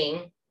one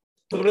thing,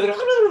 the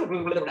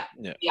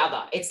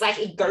other. It's like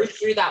it goes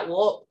through that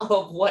wall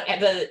of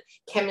whatever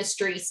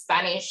chemistry,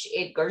 Spanish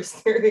it goes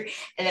through,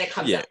 and then it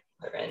comes out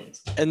the other end.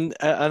 And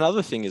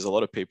another thing is, a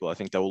lot of people, I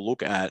think they'll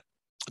look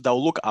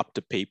up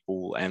to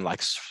people, and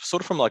like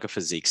sort of from like a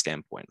physique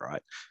standpoint,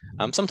 right?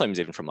 Sometimes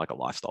even from like a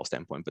lifestyle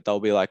standpoint, but they'll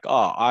be like,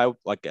 oh, I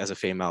like, as a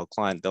female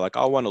client, they're like,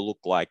 I want to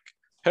look like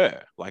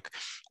her. Like,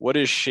 what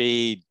does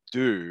she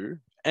do?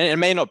 And it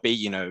may not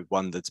be,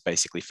 one that's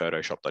basically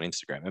photoshopped on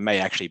Instagram. It may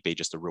actually be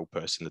just a real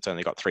person that's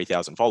only got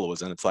 3,000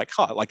 followers. And it's like,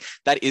 like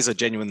that is a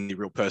genuinely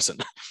real person.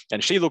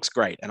 And she looks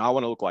great, and I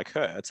want to look like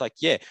her. It's like,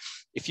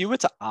 if you were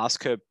to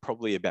ask her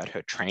probably about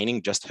her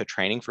training, just her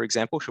training, for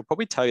example, she'll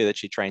probably tell you that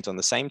she trains on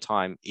the same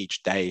time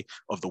each day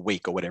of the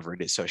week or whatever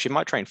it is. So she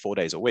might train 4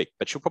 days a week,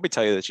 but she'll probably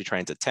tell you that she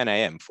trains at 10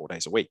 a.m. 4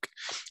 days a week.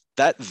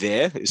 That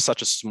there is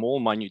such a small,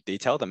 minute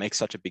detail that makes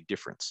such a big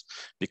difference,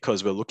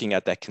 because we're looking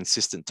at that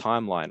consistent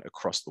timeline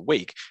across the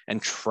week,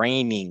 and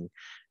training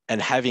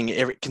and having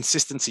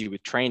consistency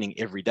with training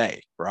every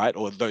day, right?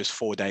 Or those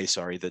 4 days,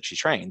 that she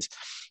trains.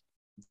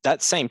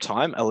 That same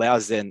time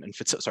allows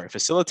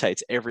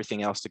facilitates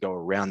everything else to go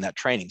around that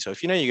training. So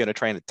if you're going to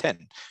train at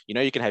 10,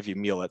 you can have your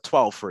meal at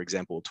 12, for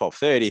example,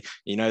 12:30,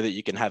 that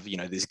you can have,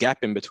 this gap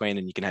in between,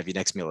 and you can have your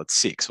next meal at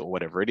 6 or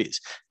whatever it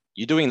is.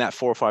 You're doing that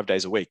 4 or 5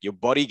 days a week. Your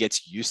body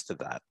gets used to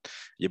that.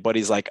 Your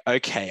body's like,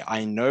 okay,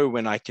 I know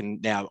when I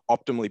can now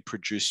optimally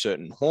produce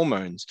certain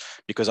hormones,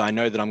 because I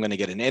know that I'm going to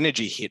get an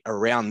energy hit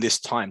around this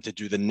time to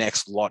do the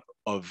next lot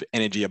of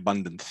energy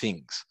abundant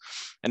things.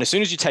 And as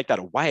soon as you take that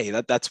away,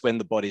 that's when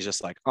the body's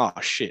just like, oh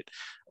shit,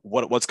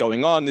 what's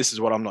going on? This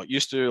is what I'm not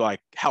used to. Like,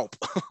 help.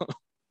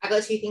 I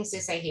got two things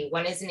to say here.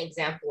 One is an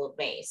example of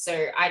me.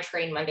 So I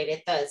train Monday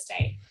to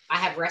Thursday. I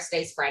have rest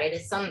days Friday to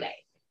Sunday.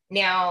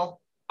 Now,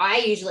 I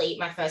usually eat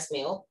my first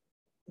meal.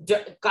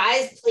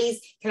 Guys,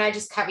 please, can I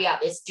just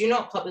caveat this? Do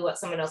not copy what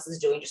someone else is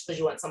doing just because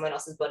you want someone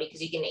else's body,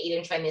 because you can eat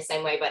and train the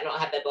same way but not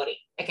have their body.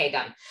 Okay,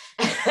 done.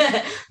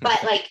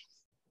 But like,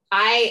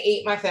 I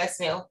eat my first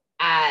meal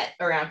at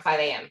around 5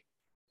 a.m.,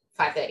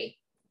 5:30.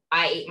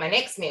 I eat my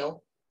next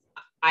meal.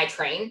 I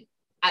train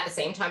at the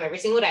same time every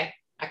single day.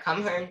 I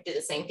come home, do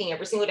the same thing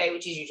every single day,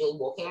 which is usually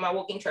walking on my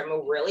walking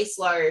treadmill really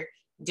slow,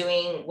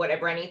 doing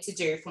whatever I need to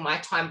do for my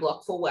time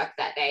block for work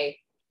that day.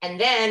 And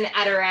then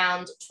at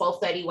around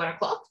 12:30, 1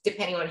 o'clock,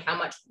 depending on how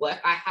much work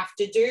I have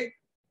to do,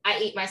 I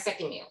eat my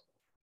second meal.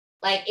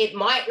 Like, it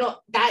might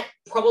not, that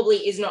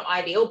probably is not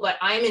ideal, but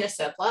I'm in a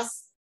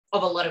surplus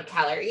of a lot of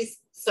calories.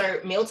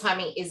 So meal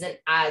timing isn't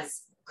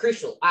as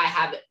crucial. I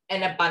have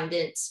an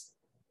abundant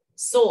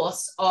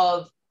source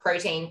of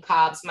protein,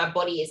 carbs. My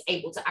body is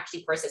able to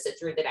actually process it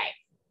through the day.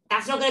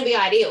 That's not going to be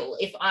ideal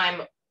if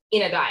I'm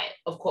in a diet,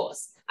 of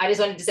course. I just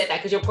wanted to say that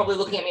because you're probably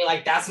looking at me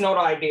like, that's not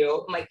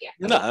ideal. I'm like, yeah.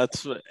 No,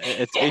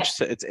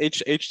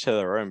 it's each to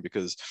their own,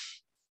 because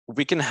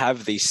we can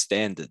have these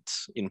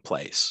standards in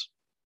place,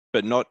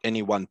 but not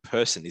any one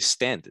person is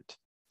standard.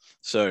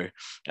 So,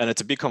 and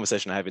it's a big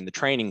conversation I have in the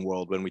training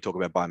world when we talk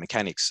about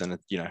biomechanics, and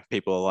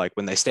people are like,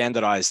 when they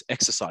standardize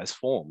exercise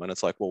form, and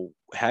it's like, well,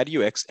 how do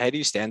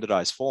you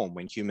standardize form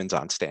when humans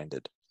aren't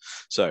standard?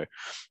 So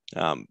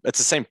it's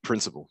the same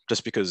principle.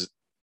 Just because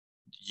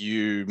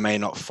you may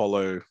not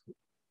follow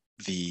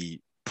the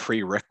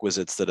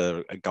prerequisites that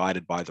are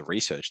guided by the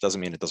research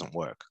doesn't mean it doesn't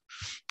work.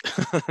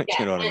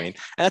 You know what I mean?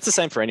 And that's the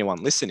same for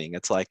anyone listening.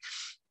 It's like,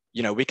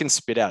 we can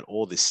spit out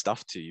all this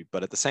stuff to you,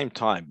 but at the same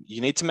time, you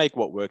need to make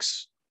what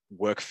works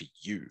work for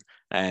you.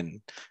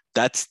 And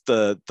that's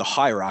the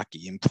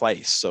hierarchy in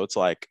place. So it's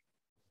like,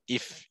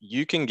 if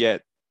you can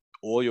get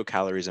all your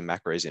calories and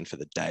macros in for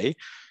the day,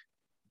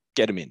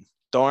 get them in.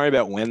 Don't worry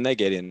about when they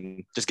get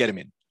in, just get them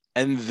in.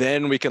 And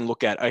then we can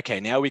look at, okay,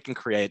 now we can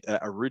create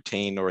a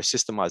routine or a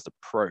systemized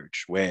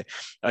approach where,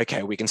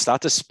 okay, we can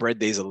start to spread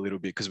these a little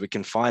bit, because we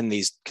can find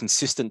these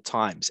consistent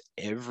times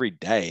every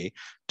day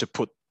to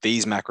put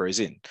these macros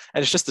in.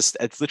 And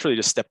it's literally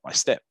just step by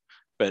step.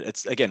 But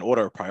it's, again,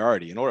 auto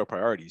priority, and auto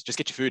priorities, just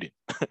get your food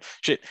in.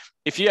 Shit,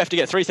 if you have to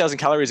get 3,000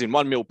 calories in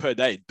one meal per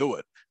day, do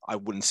it. I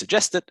wouldn't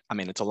suggest it. I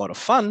mean, it's a lot of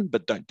fun,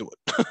 but don't do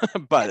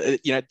it.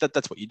 But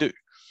that's what you do.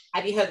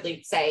 Have you heard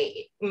Luke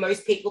say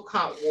most people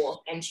can't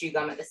walk and chew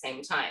gum at the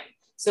same time?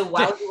 So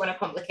why would you want to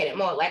complicate it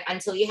more? Like,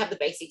 until you have the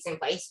basics in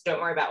place, don't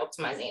worry about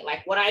optimizing it.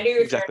 Like what I do,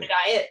 if you're on a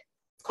diet,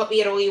 copy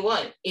it all you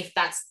want, if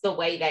that's the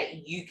way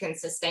that you can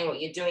sustain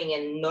what you're doing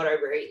and not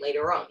overeat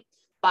later on.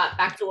 But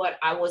back to what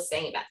I was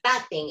saying about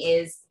that thing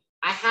is,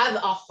 I have a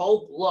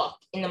whole block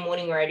in the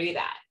morning where I do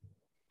that.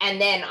 And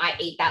then I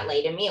eat that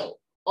later meal.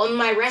 On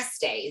my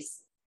rest days,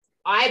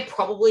 I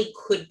probably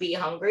could be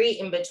hungry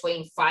in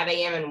between 5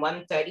 a.m. and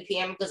 1:30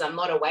 p.m. because I'm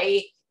not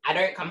away. I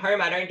don't come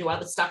home. I don't do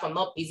other stuff. I'm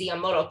not busy.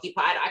 I'm not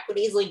occupied. I could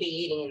easily be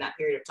eating in that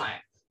period of time.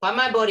 But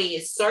my body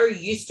is so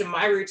used to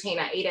my routine.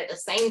 I eat at the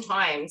same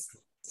times,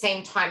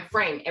 same time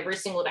frame every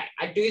single day.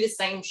 I do the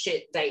same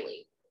shit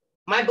daily.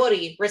 My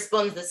body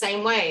responds the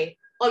same way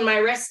on my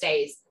rest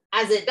days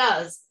as it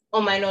does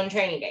on my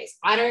non-training days.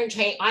 I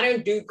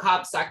don't do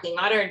carb cycling.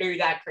 I don't do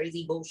that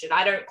crazy bullshit.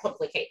 I don't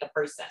complicate the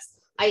process.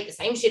 I eat the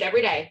same shit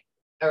every day,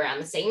 around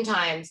the same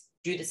times,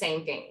 do the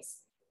same things.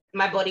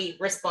 My body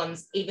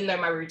responds, even though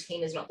my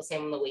routine is not the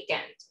same on the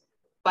weekend.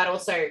 But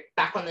also,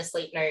 back on the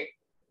sleep note,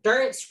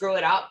 don't screw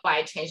it up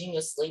by changing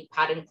your sleep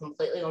pattern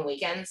completely on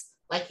weekends.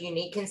 Like, you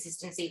need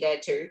consistency there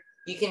too.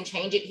 You can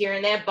change it here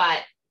and there, but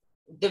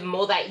the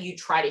more that you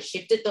try to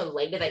shift it, the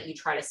later that you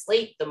try to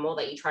sleep, the more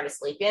that you try to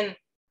sleep in,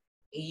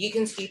 you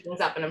can skew things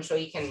up, and I'm sure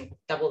you can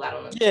double that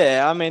on them.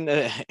 Yeah, I mean,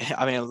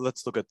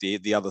 let's look at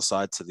the other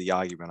side to the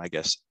argument, I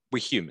guess. We're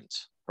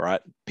humans,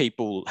 right?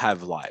 People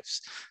have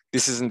lives.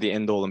 This isn't the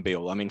end all and be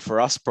all. I mean, for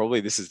us,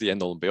 probably this is the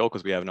end all and be all,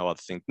 because we have no other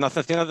thing,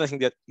 nothing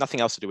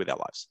else to do with our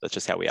lives. That's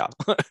just how we are.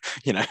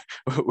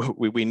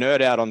 We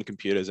nerd out on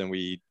computers, and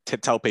we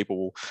tell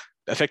people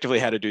effectively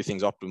how to do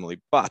things optimally.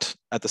 But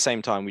at the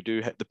same time, we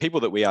do the people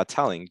that we are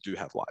telling do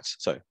have lives.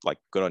 So, like,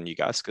 good on you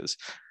guys, because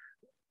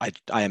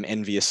I am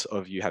envious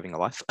of you having a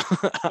life.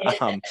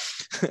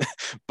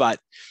 But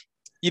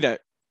you're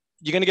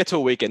going to get to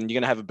a weekend, you're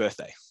going to have a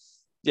birthday.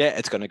 Yeah,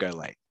 it's going to go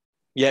late.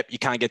 Yep, you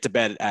can't get to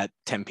bed at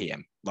 10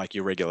 p.m. like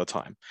your regular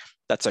time.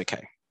 That's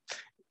okay.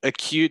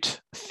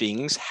 Acute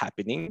things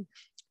happening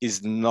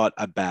is not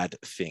a bad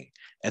thing.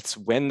 It's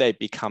when they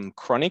become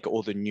chronic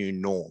or the new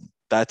norm.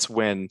 That's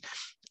when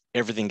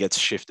everything gets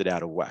shifted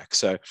out of whack.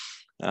 So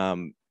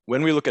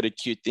when we look at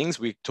acute things,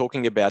 we're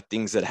talking about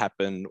things that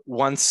happen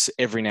once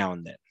every now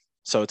and then.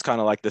 So it's kind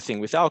of like the thing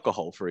with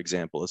alcohol, for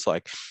example. It's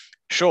like,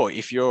 sure,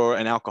 if you're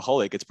an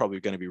alcoholic, it's probably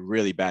going to be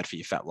really bad for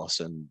your fat loss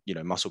and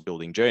muscle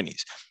building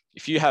journeys.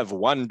 If you have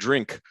one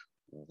drink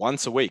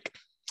once a week,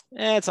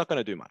 it's not going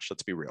to do much.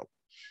 Let's be real.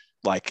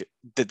 Like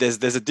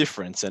there's a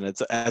difference, and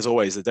it's, as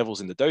always, the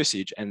devil's in the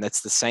dosage, and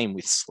that's the same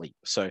with sleep.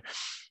 So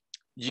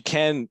you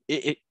can,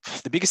 the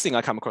biggest thing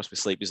I come across with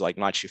sleep is like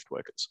night shift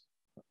workers.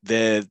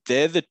 They're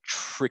the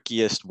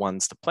trickiest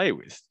ones to play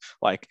with.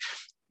 Like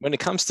when it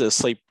comes to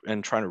sleep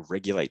and trying to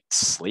regulate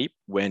sleep,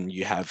 when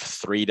you have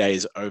 3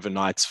 days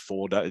overnights,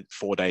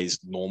 4 days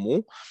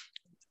normal,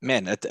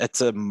 man,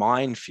 it's a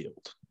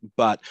minefield.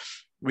 But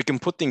we can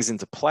put things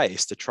into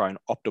place to try and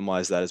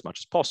optimize that as much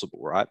as possible,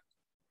 right?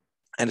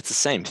 And it's the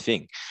same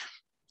thing.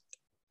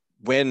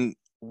 When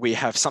we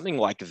have something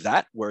like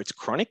that, where it's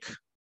chronic,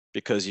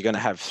 because you're going to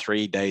have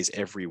 3 days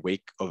every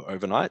week of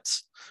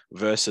overnights,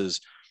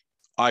 versus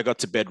I got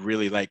to bed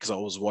really late because I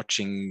was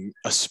watching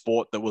a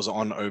sport that was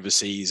on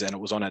overseas and it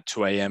was on at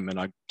 2 a.m. and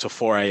I to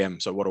 4 a.m.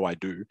 So what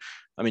do?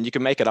 I mean, you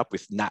can make it up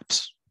with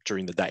naps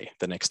during the day,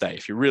 the next day,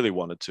 if you really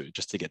wanted to,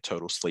 just to get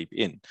total sleep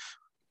in.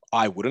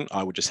 I wouldn't.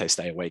 I would just say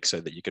stay awake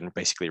so that you can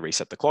basically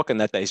reset the clock,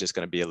 and that day is just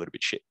going to be a little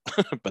bit shit.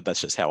 But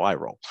that's just how I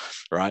roll,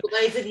 right? For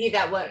those of you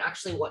that weren't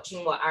actually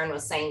watching what Aaron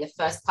was saying, the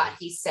first part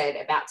he said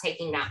about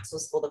taking naps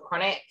was for the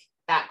chronic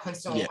that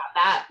constantly have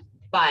that.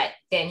 But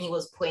then he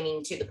was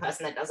pointing to the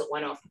person that does it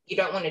one off. You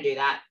don't want to do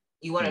that.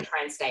 You want to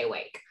try and stay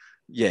awake.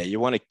 Yeah, you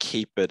want to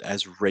keep it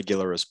as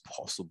regular as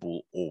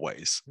possible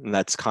always. And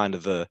that's kind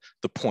of the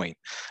point.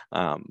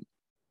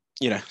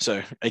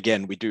 So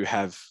again, we do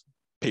have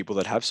people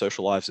that have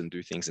social lives and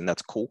do things, and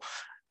that's cool.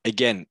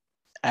 Again,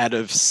 out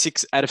of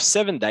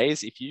 7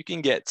 days, if you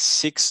can get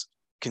 6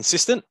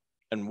 consistent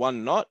and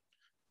 1 not,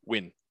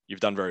 win. You've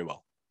done very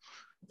well.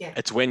 Yeah.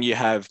 It's when you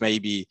have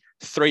maybe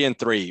 3 and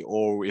 3,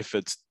 or if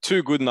it's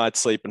 2 good nights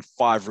sleep and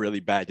 5 really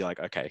bad, you're like,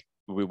 okay,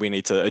 we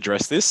need to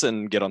address this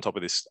and get on top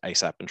of this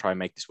ASAP and try and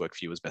make this work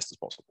for you as best as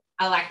possible.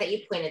 I like that you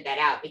pointed that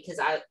out, because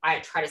I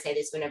try to say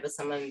this whenever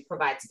someone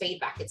provides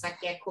feedback. It's like,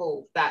 yeah,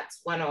 cool,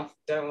 that's one off.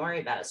 Don't worry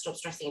about it. Stop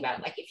stressing about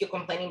it. Like if you're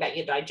complaining about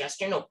your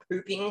digestion or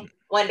pooping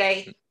one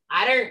day,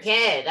 I don't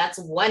care. That's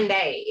one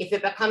day. If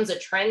it becomes a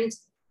trend,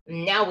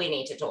 now we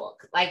need to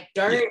talk. Like,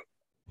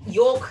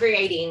 you're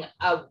creating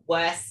a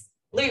worse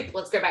loop.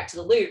 Let's go back to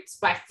the loops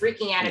by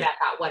freaking out about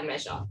that one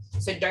measure.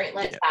 So don't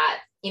let that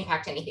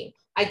impact anything.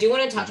 I do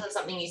want to touch on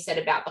something you said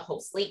about the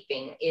whole sleep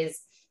thing. Is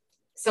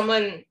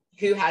someone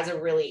who has a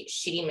really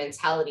shitty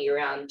mentality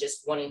around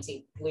just wanting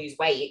to lose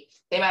weight,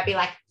 they might be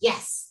like,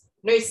 yes,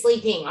 no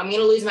sleeping, I'm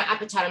going to lose my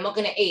appetite, I'm not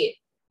going to eat.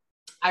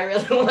 I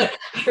really want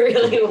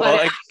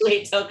to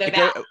actually talk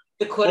about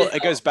the cortisol. Well,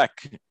 it goes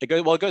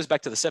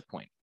back to the set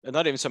point.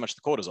 Not even so much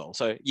the cortisol.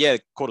 So yeah,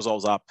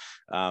 cortisol's up.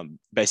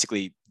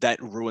 Basically, that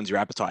ruins your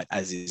appetite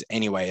as is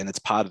anyway, and it's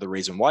part of the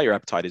reason why your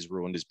appetite is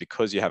ruined is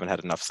because you haven't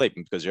had enough sleep,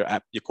 and because your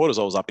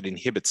cortisol's up. It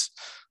inhibits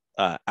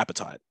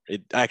appetite.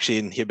 It actually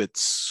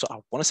inhibits. I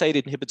want to say it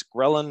inhibits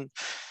ghrelin.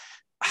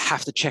 I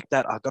have to check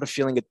that. I've got a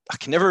feeling I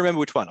can never remember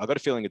which one. I've got a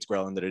feeling it's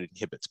ghrelin that it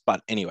inhibits.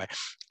 But anyway,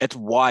 it's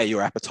why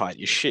your appetite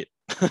is shit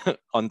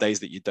on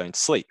days that you don't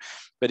sleep.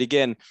 But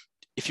again,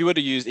 if you were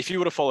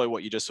to follow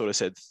what you just sort of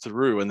said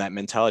through, and that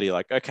mentality,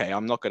 like, okay,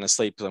 I'm not going to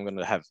sleep because I'm going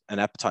to have an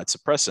appetite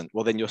suppressant,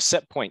 well, then your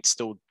set point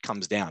still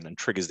comes down and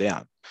triggers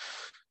down.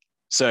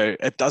 So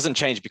it doesn't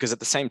change, because at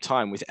the same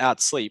time,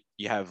 without sleep,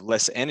 you have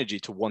less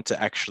energy to want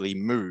to actually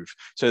move.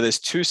 So there's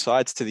 2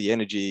 sides to the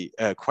energy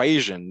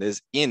equation.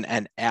 There's in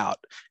and out.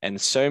 And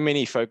so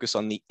many focus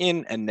on the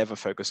in and never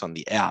focus on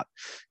the out.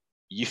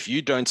 If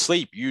you don't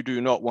sleep, you do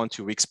not want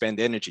to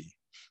expend energy.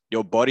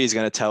 Your body is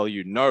going to tell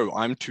you, no,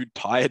 I'm too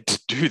tired to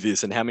do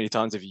this. And how many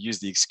times have you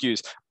used the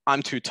excuse,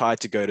 I'm too tired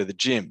to go to the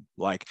gym?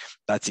 Like,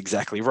 that's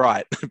exactly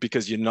right,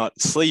 because you're not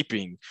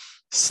sleeping.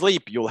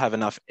 Sleep, you'll have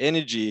enough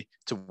energy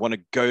to want to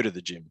go to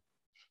the gym.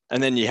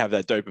 And then you have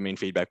that dopamine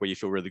feedback where you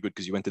feel really good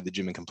because you went to the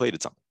gym and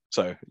completed something.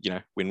 So,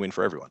 win-win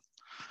for everyone.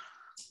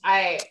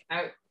 I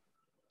don't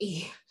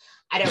really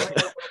want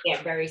to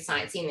get very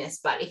sciencey in this,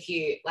 but if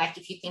you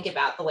think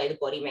about the way the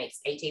body makes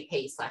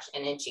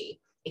ATP/energy,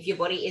 if your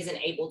body isn't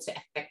able to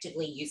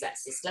effectively use that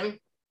system,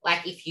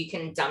 like if you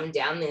can dumb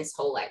down this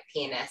whole like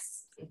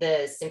PNS,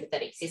 the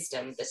sympathetic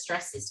system, the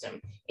stress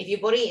system, if your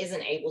body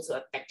isn't able to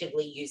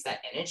effectively use that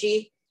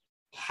energy,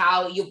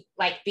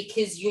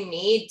 because you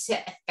need to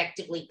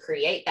effectively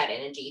create that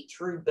energy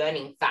through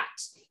burning fat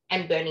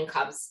and burning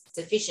carbs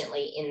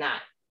sufficiently in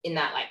that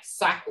like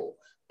cycle.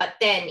 But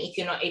then if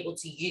you're not able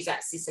to use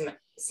that system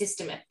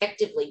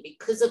effectively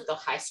because of the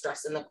high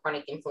stress and the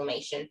chronic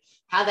inflammation,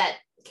 how that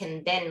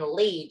can then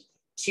lead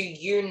to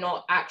you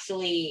not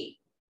actually,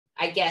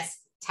 I guess,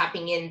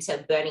 tapping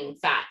into burning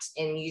fat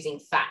and using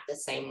fat the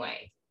same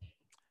way.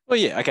 Well,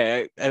 yeah,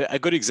 okay. A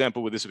good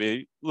example with this would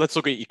be, let's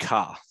look at your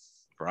car,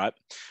 right?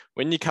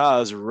 When your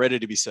car is ready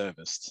to be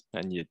serviced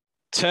and you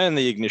turn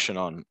the ignition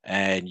on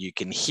and you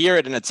can hear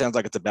it and it sounds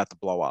like it's about to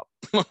blow up.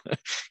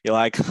 You're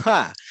like,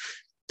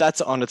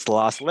 that's on its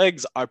last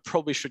legs. I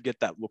probably should get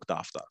that looked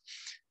after.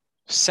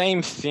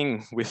 Same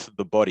thing with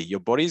the body.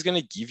 Your body is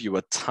going to give you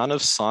a ton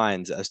of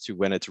signs as to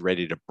when it's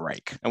ready to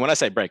break. And when I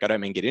say break, I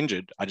don't mean get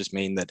injured. I just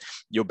mean that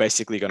you're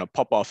basically going to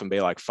pop off and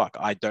be like, fuck,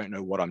 I don't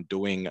know what I'm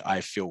doing.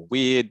 I feel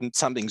weird and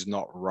something's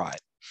not right.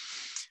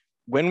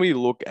 when we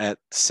look at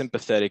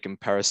sympathetic and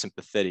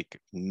parasympathetic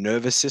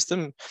nervous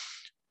system,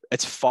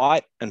 it's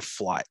fight and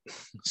flight.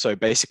 So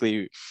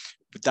basically,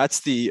 that's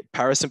the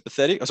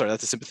parasympathetic,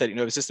 that's the sympathetic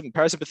nervous system.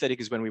 Parasympathetic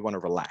is when we want to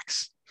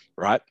relax,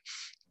 right?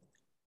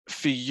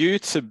 For you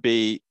to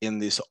be in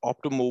this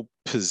optimal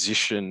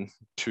position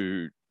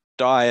to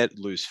diet,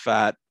 lose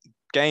fat,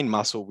 gain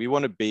muscle, we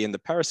want to be in the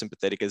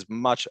parasympathetic as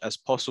much as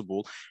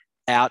possible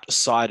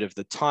outside of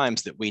the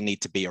times that we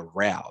need to be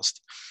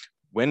aroused.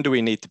 When do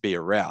we need to be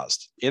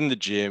aroused? In the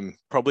gym,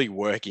 probably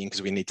working,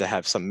 because we need to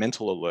have some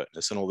mental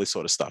alertness and all this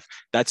sort of stuff.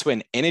 That's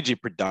when energy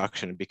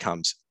production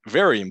becomes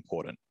very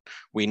important.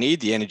 We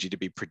need the energy to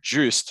be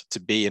produced to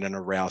be in an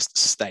aroused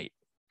state.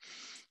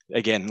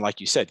 Again,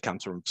 like you said,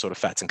 comes from sort of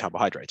fats and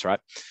carbohydrates, right?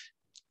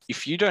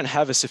 If you don't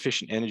have a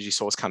sufficient energy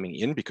source coming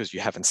in because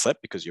you haven't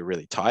slept, because you're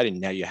really tired and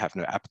now you have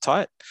no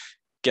appetite,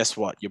 guess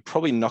what? You're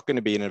probably not going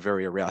to be in a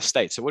very aroused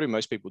state. So what do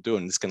most people do?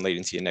 And this can lead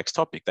into your next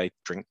topic. They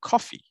drink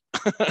coffee.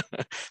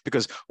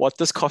 Because what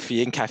does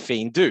coffee and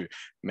caffeine do?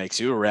 Makes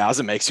you aroused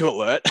and makes you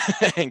alert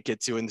and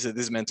gets you into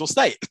this mental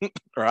state,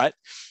 right?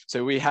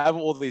 So we have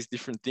all these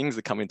different things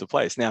that come into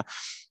place. Now,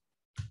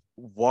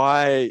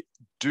 why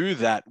do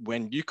that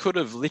when you could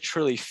have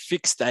literally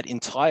fixed that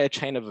entire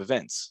chain of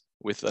events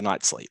with a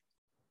night's sleep?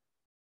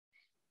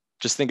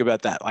 Just think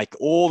about that, like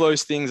all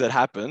those things that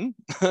happen,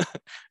 and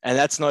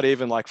that's not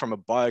even like from a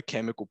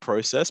biochemical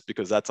process,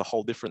 because that's a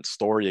whole different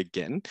story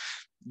again.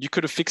 You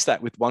could have fixed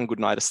that with one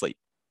good night of sleep.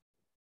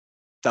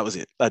 That was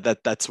it.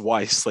 That's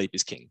why sleep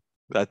is king.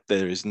 That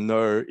there is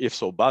no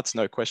ifs or buts,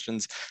 no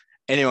questions.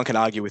 Anyone can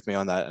argue with me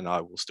on that and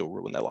I will still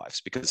ruin their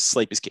lives, because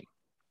sleep is king.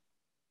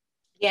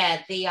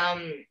 Yeah,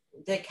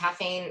 the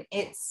caffeine,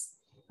 it's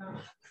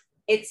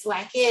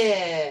like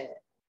a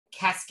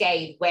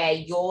cascade where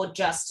you're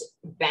just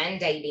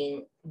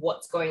band-aiding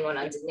what's going on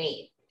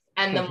underneath.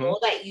 And the more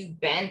that you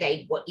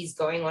band-aid what is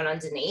going on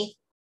underneath,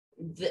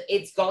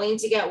 it's going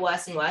to get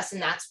worse and worse.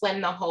 And that's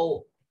when the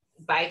whole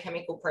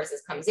biochemical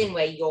process comes in,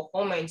 where your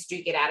hormones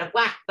do get out of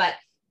whack. But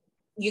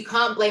you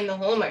can't blame the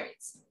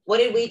hormones. What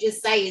did we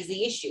just say is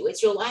the issue?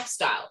 It's your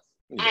lifestyle.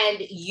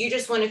 And you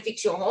just want to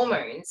fix your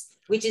hormones,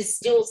 which is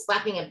still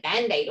slapping a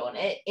band-aid on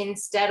it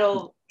instead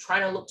of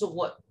trying to look to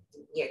what,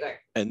 go.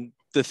 And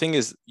the thing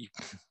is,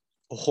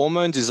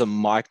 hormones is a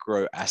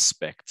micro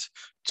aspect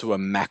to a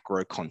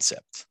macro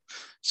concept.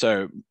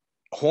 So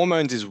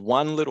hormones is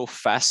one little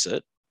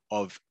facet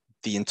of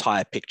the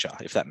entire picture,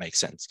 if that makes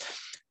sense.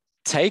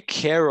 Take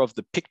care of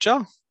the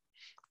picture,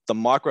 the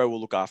micro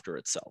will look after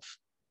itself.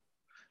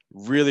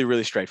 Really,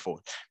 really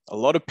straightforward. A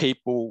lot of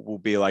people will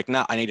be like,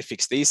 nah, I need to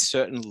fix these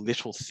certain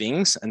little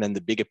things and then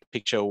the bigger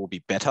picture will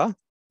be better.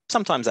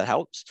 Sometimes that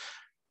helps.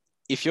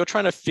 If you're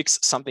trying to fix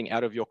something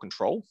out of your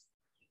control,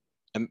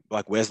 and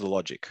like, where's the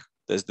logic?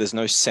 There's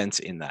no sense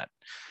in that.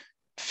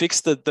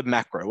 Fix the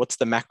macro. What's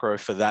the macro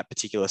for that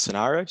particular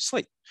scenario?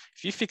 Sleep.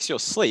 If you fix your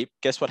sleep,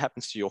 guess what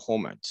happens to your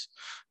hormones?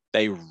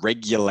 They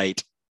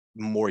regulate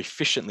more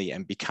efficiently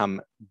and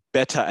become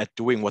better at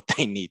doing what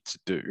they need to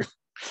do.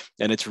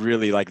 And it's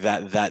really like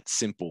that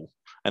simple.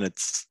 And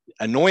it's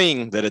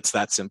annoying that it's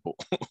that simple.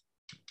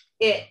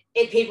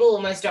 People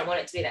almost don't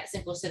want it to be that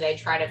simple, so they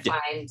try to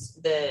find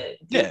the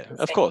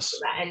of course.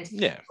 And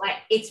like,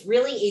 it's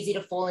really easy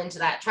to fall into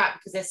that trap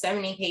because there's so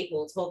many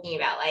people talking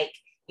about like,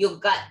 your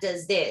gut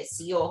does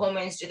this, your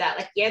hormones do that.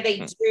 Like, yeah,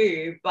 they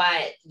do,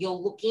 but you're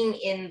looking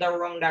in the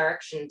wrong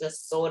direction to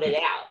sort it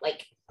out.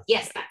 Like,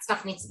 yes, that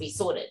stuff needs to be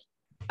sorted,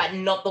 but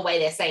not the way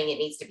they're saying it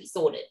needs to be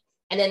sorted.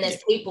 And then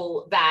there's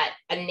people that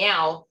are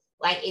now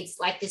like, it's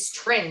like this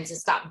trend to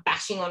start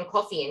bashing on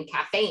coffee and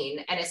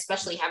caffeine, and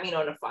especially having it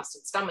on a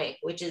fasted stomach,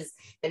 which is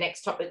the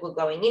next topic we're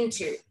going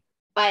into.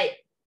 But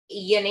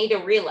you need to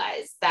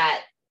realize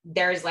that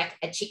there's like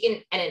a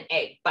chicken and an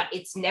egg, but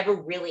it's never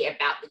really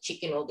about the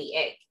chicken or the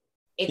egg.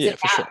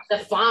 It's about the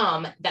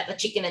farm that the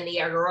chicken and the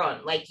egg are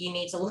on. Like, you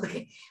need to look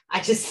at,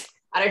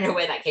 I don't know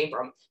where that came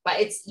from, but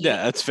it's.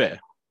 That's fair.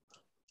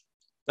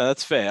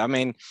 That's fair. I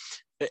mean,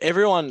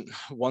 everyone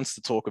wants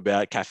to talk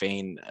about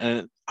caffeine,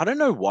 and I don't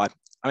know why.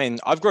 I mean,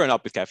 I've grown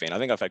up with caffeine. I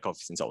think I've had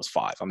coffee since I was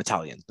 5. I'm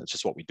Italian. That's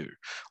just what we do.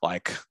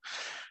 Like,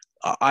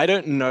 I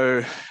don't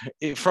know.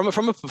 From a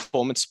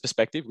performance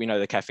perspective, we know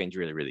that caffeine's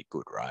really, really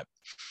good, right?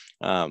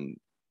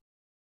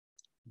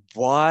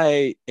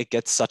 Why it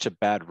gets such a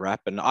bad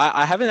rap. And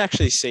I haven't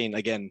actually seen,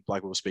 again,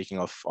 like we were speaking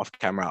off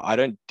camera, I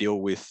don't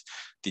deal with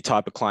the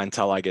type of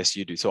clientele I guess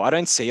you do. So I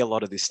don't see a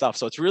lot of this stuff.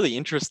 So it's really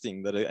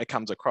interesting that it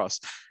comes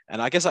across.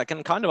 And I guess I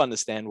can kind of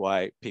understand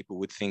why people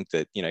would think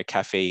that,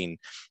 caffeine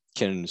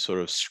can sort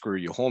of screw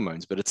your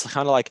hormones, but it's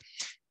kind of like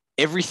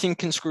everything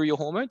can screw your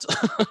hormones.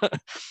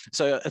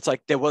 So it's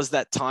like there was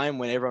that time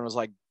when everyone was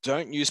like,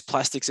 don't use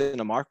plastics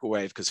in a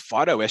microwave because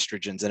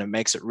phytoestrogens, and it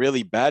makes it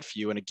really bad for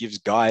you and it gives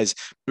guys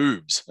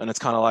boobs. And it's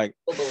kind of like,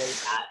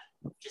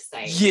 just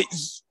saying. Yeah,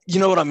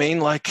 you know what I mean?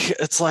 Like,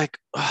 it's like,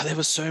 there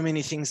were so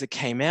many things that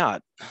came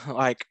out.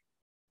 Like,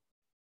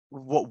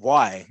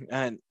 why?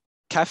 And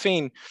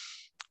caffeine's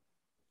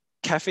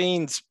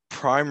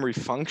primary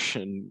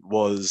function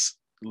was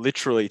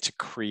literally to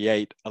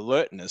create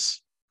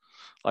alertness.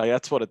 Like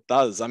that's what it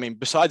does. I mean,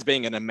 besides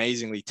being an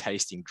amazingly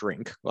tasting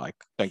drink, like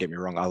don't get me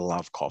wrong, I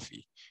love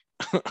coffee.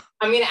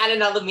 I'm going to add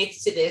another myth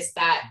to this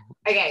that,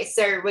 okay,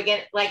 so we're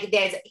going to, like,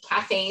 there's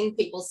caffeine.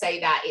 People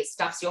say that it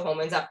stuffs your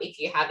hormones up if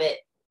you have it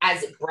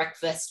as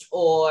breakfast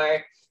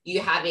or you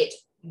have it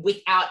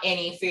without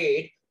any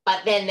food.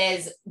 But then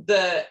there's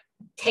the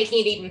taking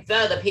it even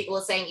further. People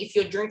are saying if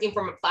you're drinking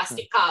from a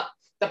plastic cup,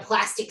 the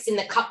plastics in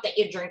the cup that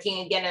you're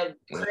drinking are going to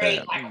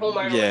create like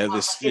hormonal.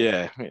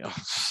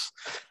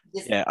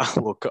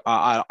 Look,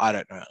 I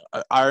don't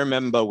know. I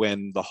remember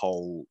when the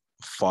whole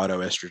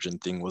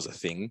phytoestrogen thing was a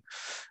thing.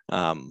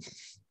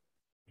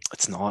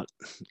 It's not.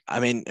 I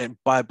mean,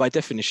 by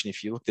definition,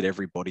 if you looked at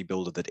every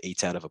bodybuilder that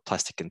eats out of a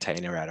plastic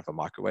container out of a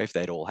microwave,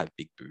 they'd all have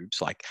big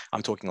boobs. Like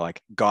I'm talking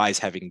like guys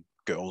having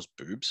girls'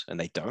 boobs, and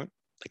they don't.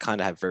 They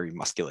kind of have very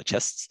muscular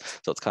chests.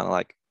 So it's kind of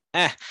like,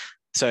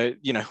 So,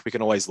 we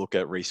can always look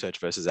at research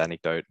versus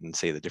anecdote and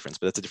see the difference,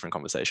 but that's a different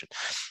conversation.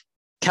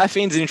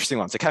 Caffeine's an interesting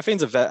one. So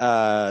caffeine's a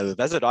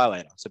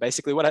vasodilator. So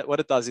basically what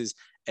it does is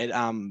it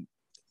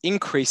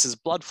increases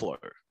blood flow.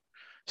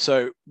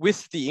 So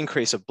with the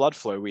increase of blood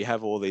flow, we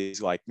have all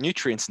these like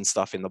nutrients and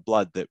stuff in the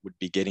blood that would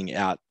be getting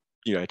out,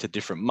 to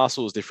different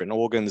muscles, different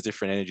organs,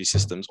 different energy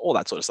systems, all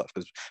that sort of stuff,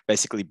 because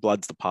basically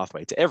blood's the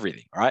pathway to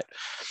everything, right?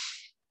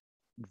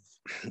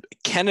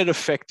 Can it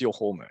affect your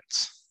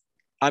hormones?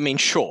 I mean,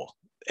 sure.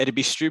 It'd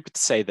be stupid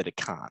to say that it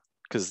can't,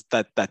 because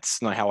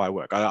that's not how I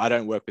work. I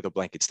don't work with a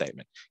blanket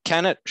statement.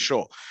 Can it?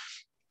 Sure.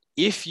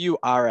 If you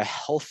are a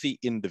healthy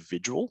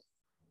individual,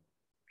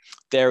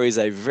 there is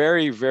a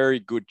very, very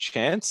good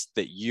chance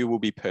that you will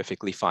be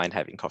perfectly fine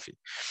having coffee.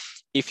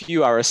 If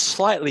you are a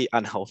slightly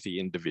unhealthy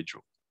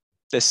individual,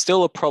 there's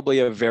still probably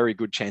a very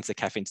good chance that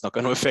caffeine's not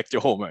going to affect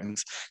your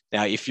hormones.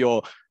 Now, if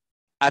you're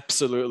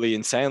absolutely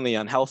insanely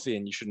unhealthy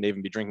and you shouldn't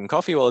even be drinking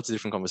coffee, well, it's a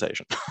different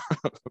conversation.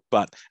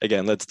 But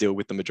again, let's deal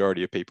with the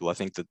majority of people. I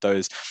think that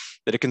those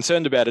that are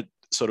concerned about it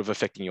sort of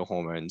affecting your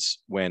hormones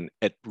when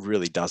it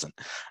really doesn't.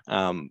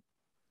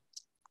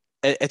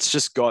 It's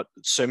just got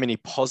so many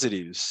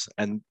positives,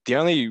 and the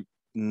only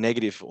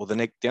negative or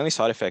the only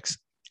side effects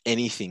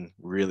anything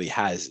really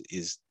has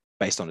is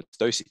based on its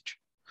dosage.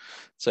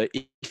 So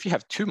if you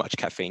have too much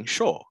caffeine,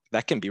 sure,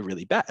 that can be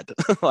really bad.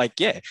 Like,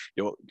 yeah,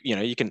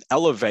 you can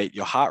elevate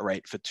your heart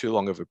rate for too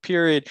long of a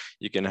period.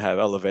 You can have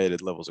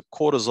elevated levels of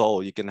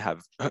cortisol. You can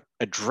have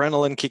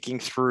adrenaline kicking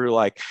through.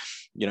 Like,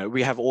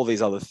 we have all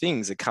these other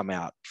things that come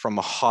out from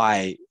a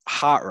high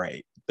heart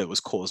rate that was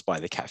caused by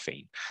the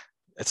caffeine.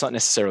 It's not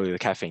necessarily the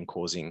caffeine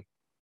causing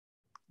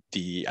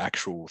the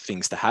actual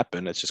things to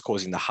happen. It's just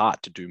causing the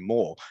heart to do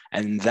more.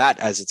 And that,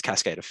 as its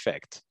cascade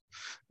effect,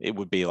 it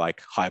would be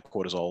like higher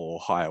cortisol or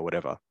higher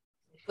whatever.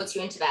 It puts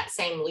you into that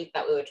same loop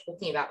that we were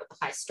talking about with the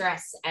high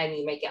stress, and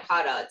you make it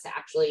harder to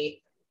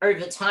actually,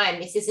 over time,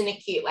 this isn't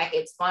acute, like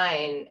it's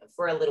fine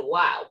for a little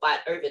while, but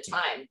over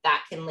time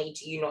that can lead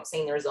to you not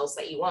seeing the results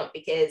that you want,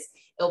 because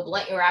it'll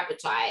blunt your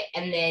appetite,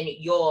 and then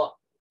your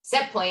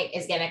set point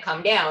is going to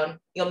come down,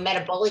 your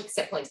metabolic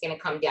set point is going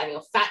to come down,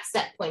 your fat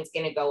set point is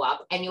going to go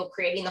up, and you're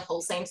creating the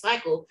whole same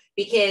cycle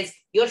because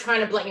you're trying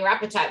to blunt your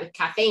appetite with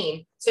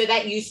caffeine so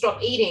that you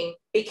stop eating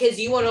because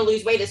you want to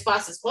lose weight as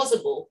fast as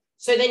possible.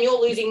 So then you're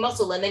losing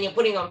muscle and then you're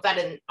putting on fat.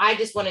 And I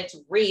just wanted to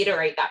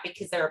reiterate that,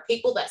 because there are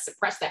people that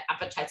suppress their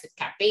appetites with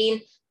caffeine.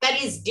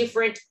 That is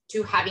different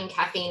to having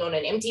caffeine on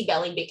an empty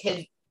belly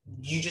because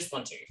you just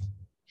want to.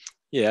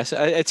 Yes,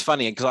 it's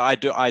funny because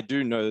I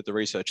do know that the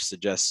research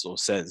suggests or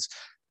says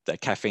that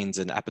caffeine's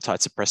an appetite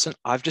suppressant.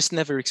 I've just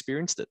never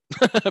experienced it.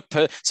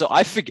 So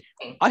I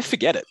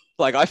forget it.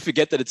 Like I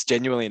forget that it's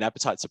genuinely an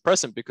appetite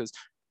suppressant because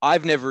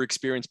I've never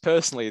experienced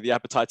personally the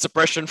appetite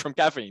suppression from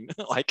caffeine.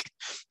 Like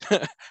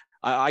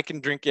I can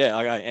drink. Yeah.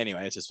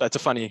 Anyway, that's a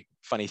funny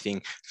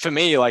thing for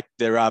me. Like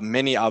there are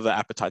many other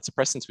appetite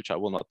suppressants, which I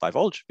will not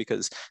divulge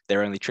because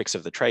they're only tricks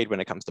of the trade when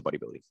it comes to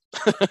bodybuilding.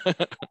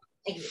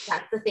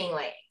 That's the thing.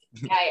 Like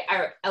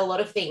a lot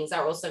of things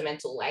are also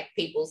mental. Like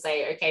people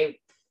say, okay,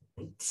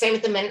 same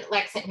with the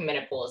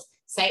menopause.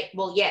 Same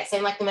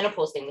like the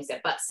menopause thing we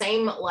said, but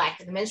same like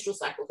the menstrual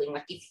cycle thing.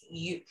 Like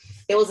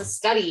there was a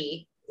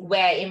study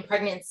where in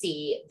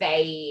pregnancy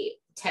they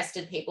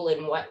tested people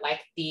in what like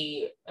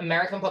the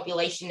American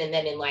population, and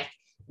then in like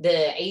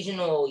the Asian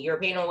or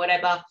European or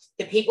whatever,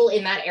 the people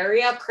in that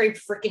area craved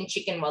freaking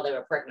chicken while they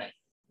were pregnant.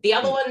 The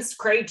other ones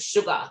craved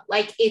sugar.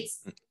 Like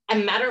it's a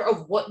matter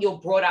of what you're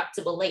brought up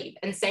to believe.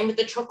 And same with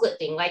the chocolate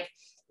thing. Like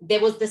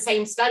there was the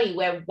same study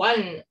where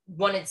one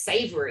wanted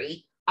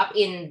savory up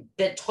in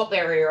the top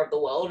area of the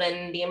world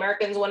and the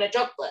Americans wanted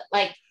chocolate.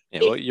 Like,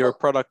 well, you're a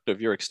product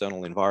of your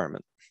external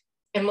environment.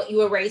 And what you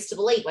were raised to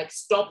believe. Like,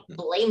 stop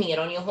blaming it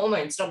on your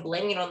hormones. Stop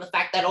blaming it on the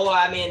fact that,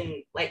 I'm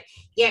in, like,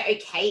 yeah,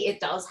 okay, it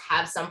does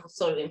have some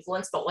sort of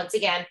influence. But once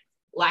again,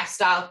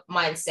 lifestyle,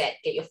 mindset,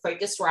 get your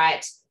focus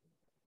right.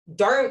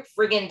 Don't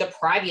friggin'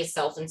 deprive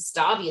yourself and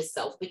starve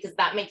yourself, because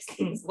that makes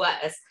things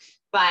worse.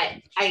 But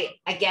I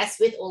guess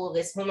with all of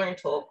this hormone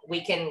talk,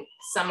 we can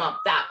sum up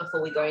that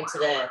before we go into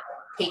the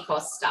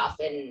PCOS stuff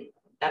and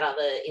that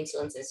other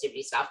insulin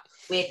sensitivity stuff,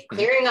 with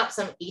clearing up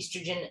some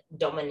estrogen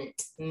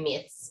dominant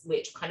myths,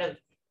 which kind of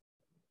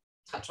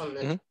touch on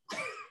the.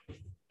 Mm-hmm.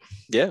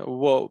 Yeah.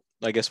 Well,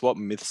 I guess what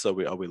myths are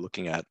we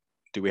looking at?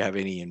 Do we have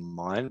any in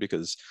mind?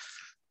 Because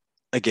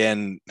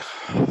again,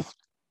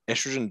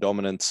 estrogen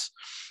dominance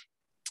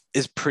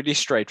is pretty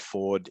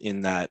straightforward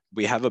in that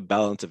we have a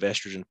balance of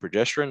estrogen,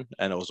 progesterone,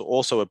 and it was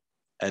also a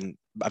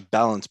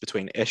balance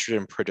between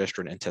estrogen,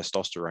 progesterone, and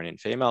testosterone in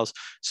females,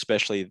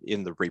 especially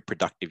in the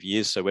reproductive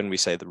years. So when we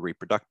say the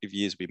reproductive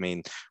years, we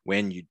mean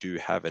when you do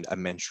have a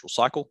menstrual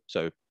cycle.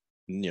 So,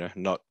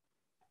 not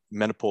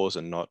menopause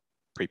and not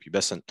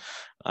prepubescent.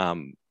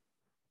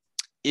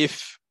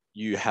 If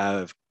you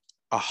have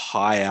a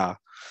higher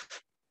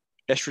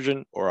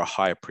estrogen or a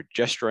higher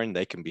progesterone,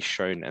 they can be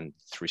shown and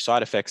through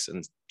side effects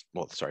and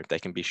they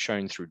can be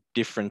shown through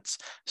different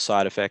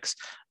side effects.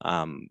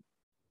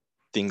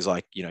 Things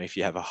like, if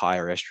you have a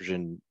higher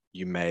estrogen,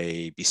 you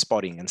may be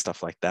spotting and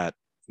stuff like that,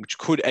 which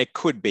could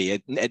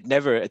be,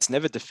 it's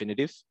never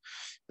definitive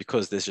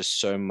because there's just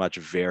so much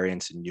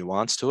variance and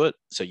nuance to it.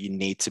 So you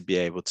need to be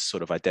able to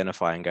sort of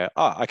identify and go,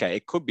 oh, okay,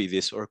 it could be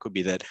this, or it could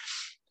be that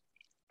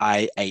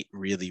I ate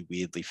really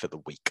weirdly for the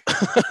week.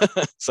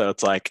 So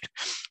it's like,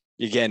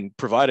 again,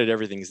 provided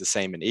everything is the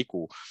same and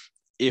equal,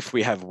 if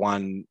we have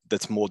one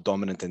that's more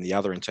dominant than the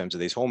other in terms of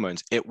these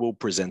hormones, it will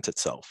present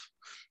itself.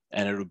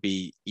 And it'll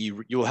be,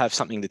 you'll have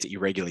something that's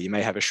irregular. You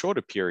may have a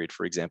shorter period,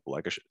 for example,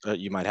 like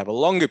you might have a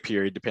longer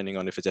period, depending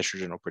on if it's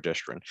estrogen or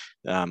progesterone.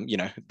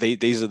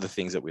 These are the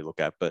things that we look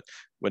at. But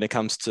when it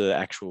comes to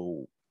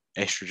actual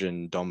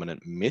estrogen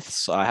dominant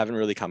myths, I haven't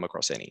really come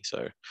across any.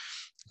 So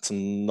it's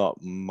not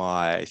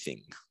my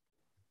thing.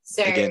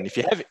 So again, if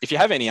you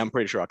have any, I'm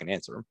pretty sure I can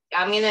answer them.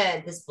 I'm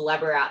gonna just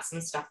blabber out some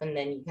stuff and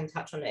then you can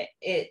touch on it.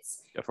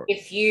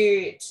 If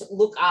you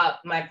look up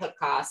my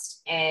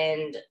podcast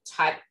and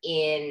type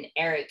in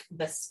Eric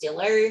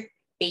Bustillo,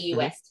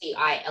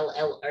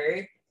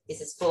 Bustillo.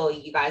 This is for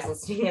you guys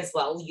listening as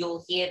well.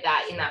 You'll hear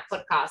that in that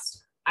podcast,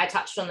 I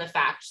touched on the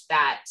fact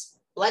that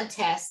blood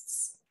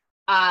tests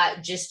are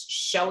just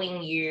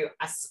showing you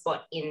a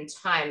spot in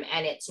time,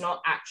 and it's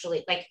not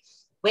actually like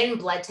when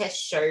blood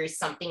tests show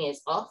something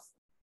is off.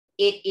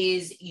 It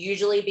is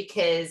usually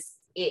because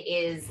it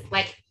is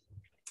like,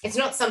 it's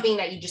not something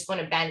that you just want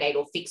to band-aid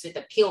or fix with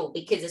a pill,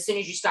 because as soon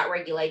as you start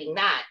regulating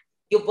that,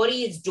 your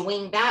body is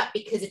doing that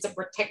because it's a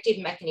protective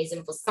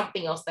mechanism for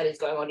something else that is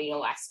going on in your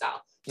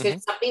lifestyle. So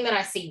it's something that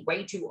I see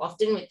way too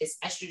often with this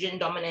estrogen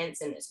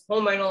dominance and this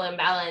hormonal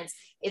imbalance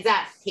is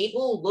that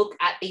people look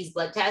at these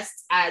blood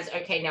tests as,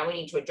 okay, now we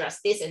need to address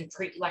this and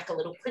treat you like a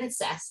little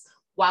princess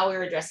while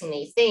we're addressing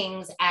these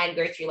things, and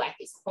go through like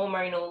this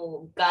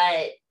hormonal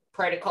gut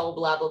protocol,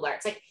 blah, blah, blah.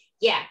 It's like,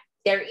 yeah,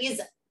 there is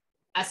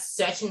a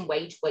certain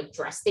way to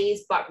address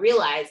these, but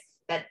realize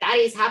that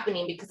is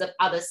happening because of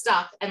other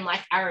stuff. And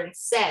like Aaron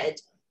said,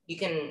 you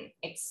can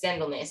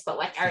extend on this, but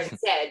like Aaron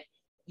said,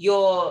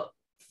 you're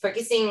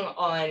focusing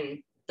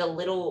on the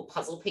little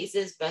puzzle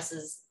pieces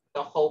versus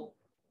the whole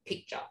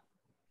picture.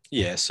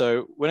 Yeah.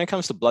 So when it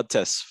comes to blood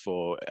tests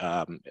for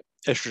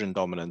estrogen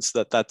dominance,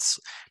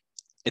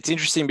 it's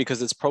interesting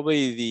because it's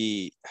probably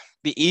the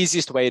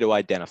easiest way to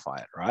identify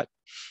it, right?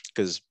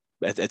 Because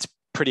it's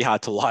pretty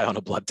hard to lie on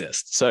a blood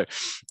test. So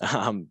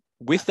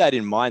with that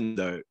in mind,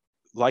 though,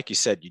 like you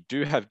said, you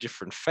do have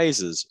different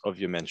phases of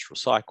your menstrual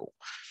cycle.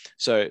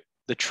 So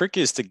the trick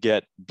is to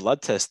get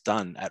blood tests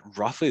done at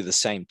roughly the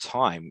same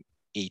time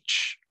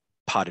each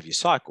part of your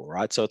cycle,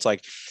 right? So it's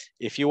like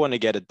if you want to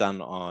get it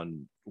done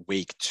on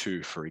week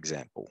 2, for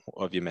example,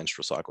 of your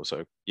menstrual cycle,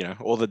 so,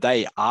 or the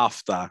day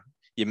after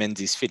your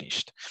mens is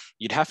finished,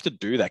 you'd have to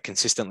do that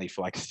consistently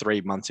for like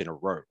 3 months in a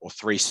row or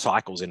 3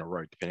 cycles in a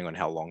row, depending on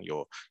how long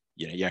your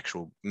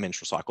actual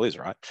menstrual cycle is,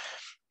 right?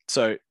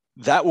 So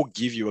that will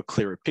give you a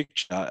clearer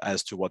picture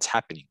as to what's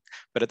happening.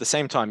 But at the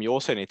same time, you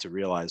also need to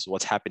realize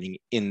what's happening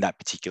in that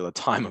particular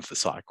time of the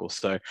cycle.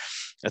 So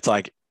it's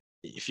like,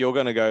 if you're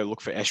going to go look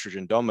for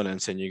estrogen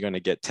dominance and you're going to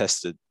get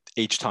tested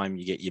each time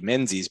you get your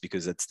menses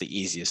because it's the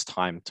easiest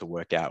time to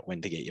work out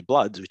when to get your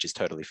bloods, which is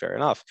totally fair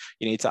enough,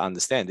 you need to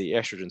understand that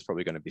your estrogen is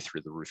probably going to be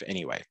through the roof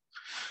anyway,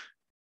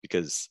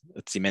 because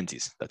it's your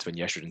menses. That's when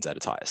your estrogen's at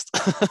its highest.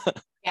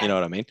 Yeah. You know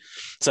what I mean?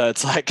 So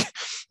it's like,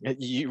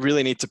 you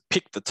really need to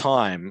pick the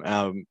time.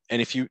 And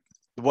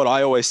what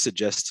I always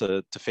suggest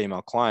to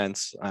female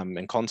clients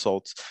and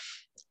consults,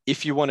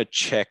 if you want to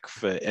check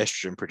for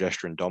estrogen,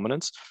 progesterone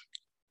dominance,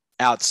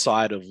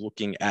 outside of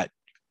looking at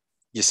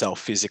yourself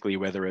physically,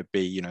 whether it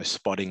be,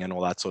 spotting and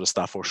all that sort of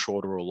stuff, or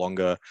shorter or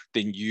longer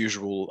than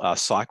usual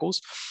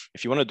cycles,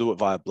 if you want to do it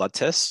via blood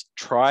tests,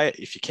 try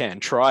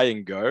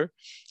and go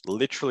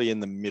literally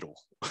in the middle.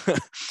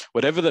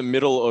 Whatever the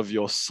middle of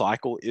your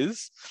cycle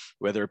is,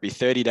 whether it be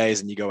 30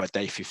 days and you go at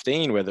day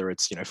 15, whether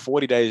it's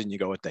 40 days and you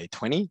go at day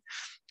 20,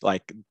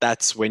 like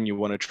that's when you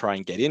want to try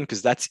and get in,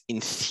 because that's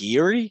in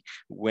theory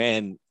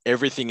when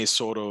everything is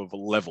sort of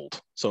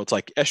leveled. So it's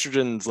like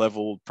estrogen's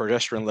level,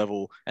 progesterone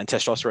level, and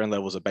testosterone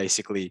levels are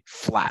basically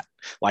flat.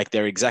 Like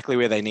they're exactly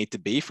where they need to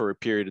be for a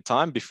period of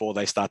time before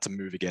they start to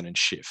move again and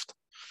shift.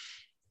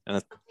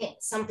 And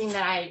something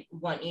that I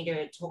want you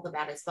to talk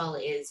about as well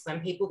is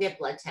when people get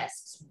blood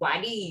tests,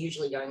 why do you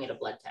usually go and get a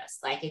blood test?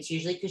 Like, it's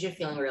usually because you're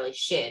feeling really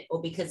shit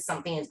or because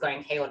something is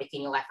going chaotic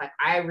in your life. Like,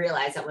 I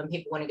realize that when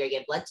people want to go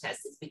get blood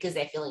tests, it's because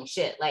they're feeling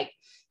shit. Like,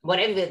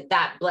 whatever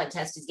that blood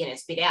test is going to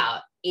spit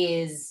out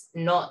is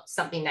not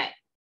something that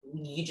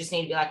you just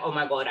need to be like, oh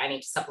my God, I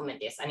need to supplement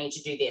this. I need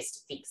to do this to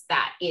fix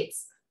that.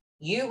 It's,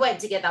 you went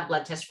to get that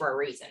blood test for a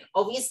reason.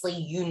 Obviously,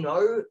 you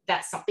know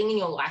that something in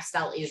your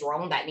lifestyle is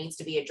wrong that needs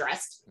to be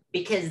addressed,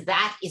 because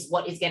that is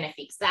what is going to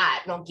fix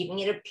that, not giving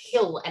it a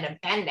pill and a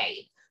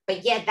band-aid.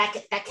 But yeah,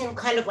 that can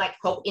kind of like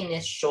help in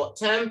this short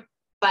term.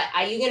 But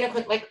are you going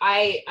to, like,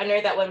 I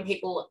know that when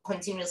people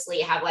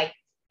continuously have, like,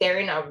 they're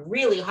in a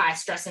really high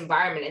stress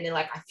environment and they're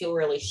like, I feel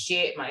really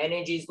shit, my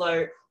energy's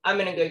low, I'm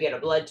going to go get a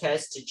blood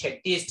test to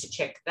check this, to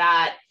check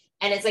that.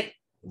 And it's like,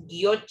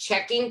 you're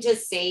checking to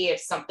see if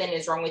something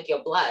is wrong with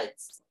your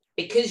bloods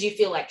because you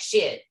feel like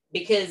shit,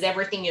 because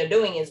everything you're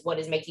doing is what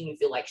is making you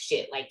feel like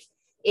shit. Like,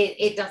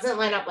 it doesn't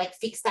line up. Like,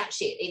 fix that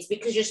shit. It's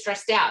because you're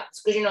stressed out.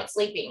 It's because you're not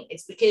sleeping.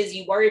 It's because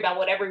you worry about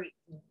whatever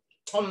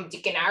Tom,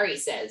 Dick, and Harry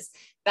says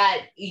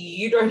that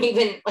you don't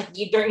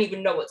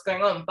even know what's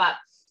going on. But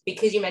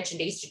because you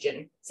mentioned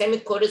estrogen, same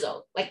with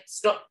cortisol. Like,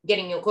 stop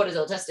getting your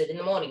cortisol tested in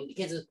the morning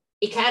because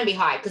it can be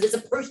high, because it's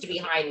supposed to be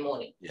high in the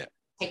morning. Yeah.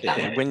 Take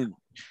that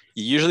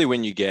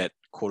when you get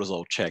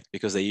cortisol checked,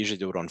 because they usually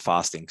do it on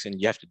fasting,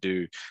 and you have to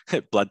do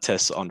blood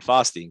tests on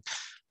fasting,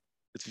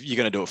 you're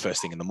going to do it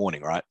first thing in the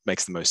morning, right?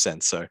 Makes the most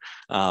sense. So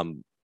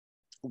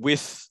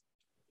with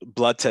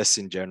blood tests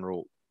in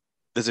general,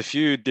 there's a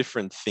few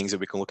different things that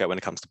we can look at when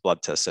it comes to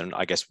blood tests, and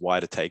I guess why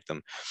to take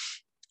them.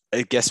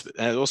 I guess,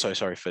 and also,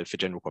 sorry, for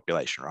general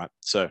population, right?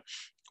 So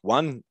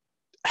one,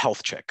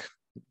 health check.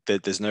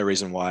 There's no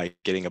reason why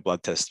getting a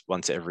blood test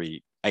once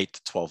every 8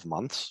 to 12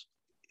 months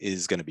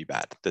is going to be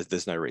bad.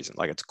 There's no reason.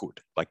 Like, it's good.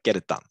 Like, get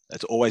it done.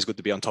 It's always good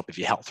to be on top of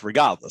your health,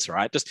 regardless,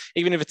 right? Just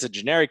even if it's a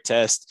generic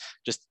test,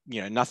 just,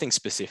 nothing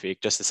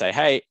specific, just to say,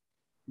 hey,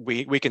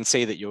 we can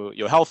see that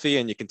you're healthy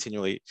and you're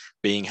continually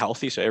being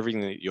healthy. So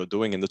everything that you're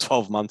doing in the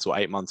 12 months or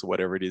 8 months or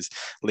whatever it is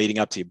leading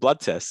up to your blood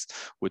tests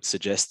would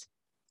suggest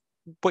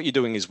what you're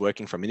doing is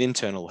working from an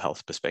internal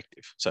health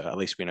perspective. So at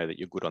least we know that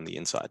you're good on the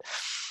inside.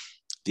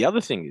 The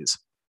other thing is,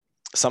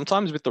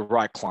 sometimes with the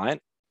right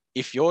client,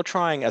 if you're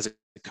trying as a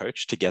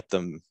coach to get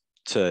them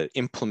to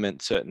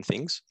implement certain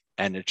things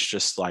and it's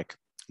just like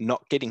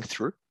not getting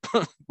through,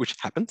 which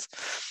happens,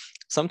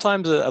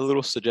 sometimes a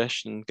little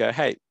suggestion, go,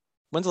 hey,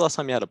 when's the last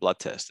time you had a blood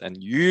test? And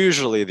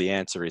usually the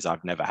answer is,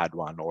 I've never had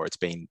one, or it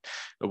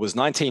was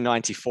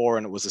 1994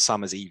 and it was a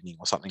summer's evening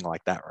or something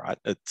like that, right?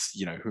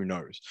 It's, who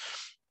knows?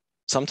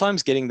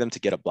 Sometimes getting them to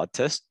get a blood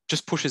test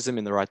just pushes them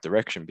in the right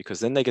direction, because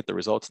then they get the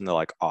results and they're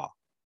like, oh,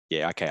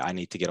 yeah, okay, I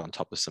need to get on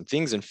top of some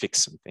things and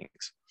fix some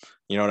things.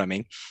 You know what I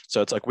mean?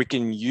 So it's like we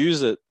can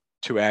use it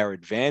to our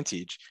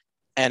advantage,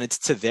 and it's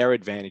to their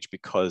advantage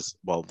because,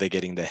 well, they're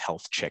getting their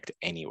health checked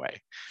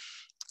anyway.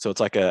 So it's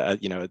like a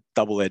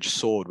double-edged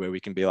sword where we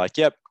can be like,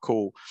 yep,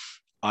 cool.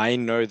 I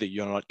know that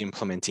you're not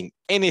implementing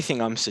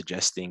anything I'm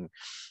suggesting.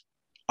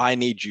 I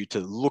need you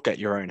to look at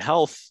your own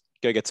health.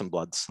 Go get some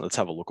bloods. Let's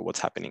have a look at what's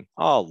happening.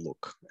 Oh,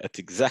 look, that's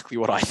exactly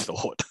what I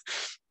thought.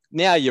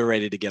 Now you're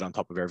ready to get on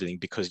top of everything,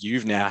 because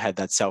you've now had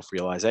that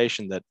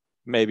self-realization that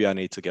maybe I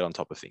need to get on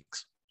top of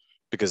things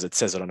because it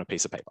says it on a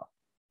piece of paper.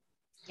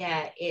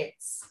 Yeah,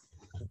 it's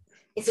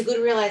a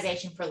good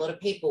realization for a lot of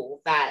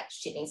people that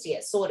shit needs to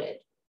get sorted.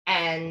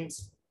 And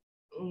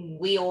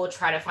we all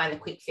try to find the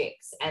quick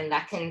fix, and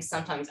that can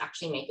sometimes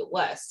actually make it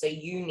worse. So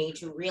you need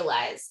to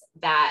realize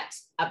that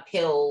a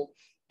pill,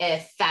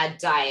 a fad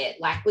diet,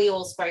 like we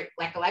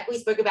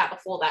spoke about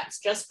before, that's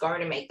just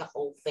going to make the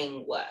whole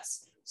thing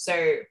worse.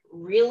 So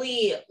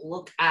really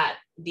look at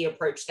the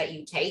approach that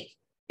you take,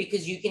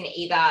 because you can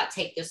either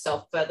take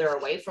yourself further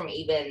away from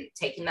even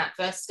taking that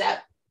first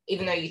step,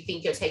 even though you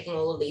think you're taking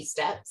all of these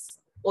steps,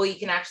 or you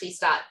can actually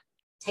start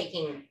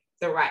taking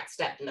the right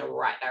step in the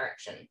right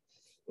direction.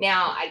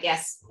 Now, I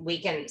guess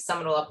we can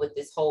sum it all up with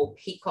this whole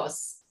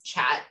PCOS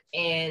chat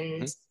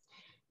and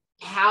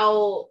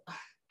how,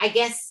 I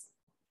guess,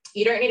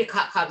 you don't need to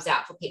cut carbs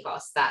out for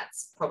PCOS.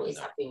 That's probably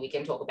something we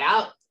can talk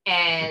about.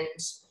 And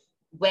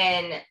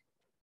when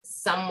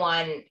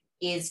someone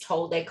is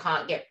told they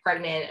can't get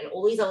pregnant and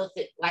all these other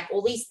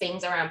all these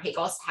things around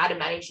PCOS, how to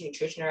manage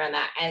nutrition around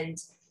that. And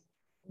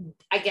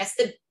I guess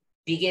the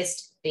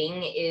biggest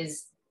thing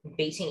is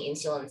beating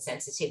insulin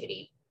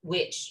sensitivity,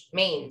 which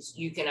means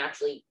you can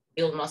actually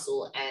build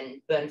muscle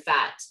and burn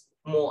fat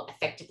more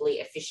effectively,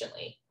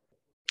 efficiently.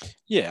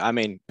 Yeah, I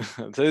mean,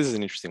 this is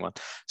an interesting one.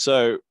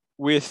 So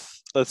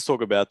let's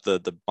talk about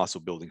the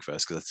muscle building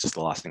first, because that's just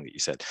the last thing that you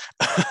said.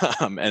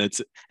 And it's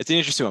an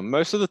interesting one.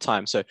 Most of the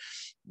time, so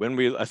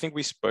I think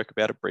we spoke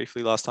about it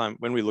briefly last time,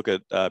 when we look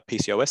at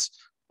PCOS,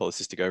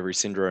 polycystic ovary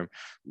syndrome,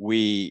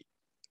 we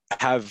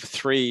have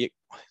three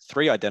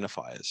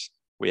identifiers.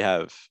 We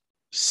have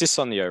cysts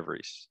on the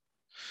ovaries.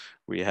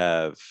 We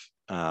have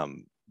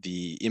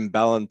the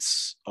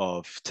imbalance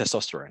of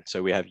testosterone.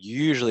 So we have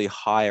usually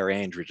higher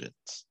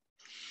androgens.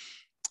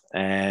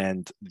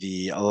 And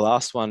the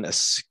last one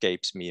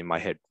escapes me in my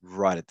head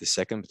right at this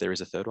second, but there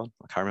is a third one.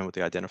 I can't remember what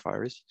the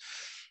identifier is.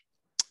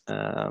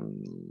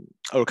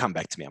 It'll come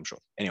back to me, I'm sure.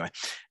 Anyway,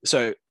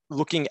 so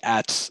looking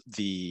at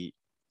the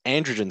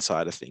androgen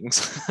side of things,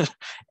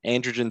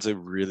 androgens are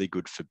really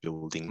good for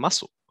building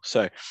muscle.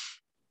 So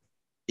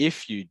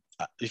if you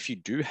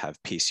do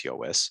have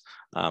PCOS,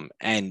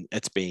 and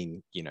it's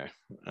been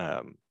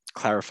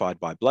clarified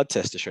by blood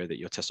tests to show that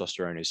your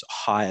testosterone is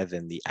higher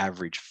than the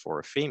average for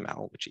a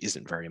female, which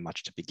isn't very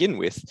much to begin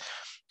with,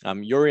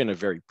 you're in a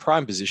very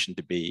prime position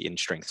to be in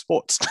strength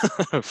sports,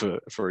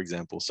 for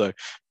example. So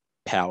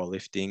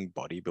powerlifting,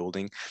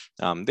 bodybuilding,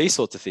 these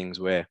sorts of things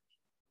where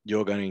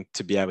you're going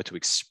to be able to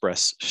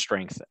express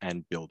strength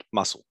and build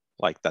muscle.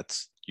 Like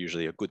that's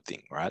usually a good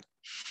thing, right?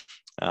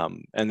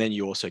 And then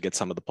you also get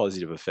some of the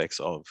positive effects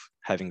of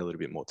having a little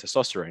bit more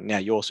testosterone. Now,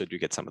 you also do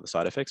get some of the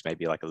side effects,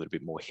 maybe like a little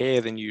bit more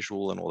hair than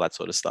usual and all that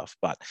sort of stuff.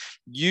 But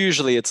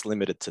usually it's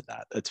limited to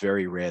that. It's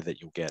very rare that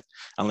you'll get,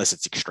 unless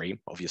it's extreme,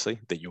 obviously,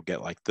 that you'll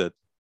get like the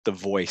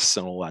voice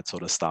and all that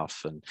sort of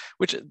stuff. And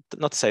which,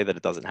 not to say that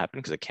it doesn't happen,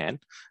 because it can,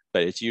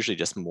 but it's usually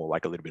just more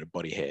like a little bit of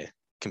body hair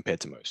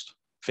compared to most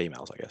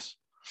females, I guess.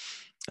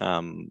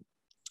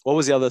 What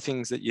was the other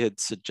things that you had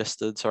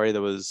suggested? Sorry, that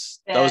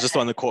was just the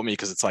one that caught me,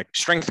 because it's like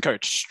strength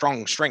coach,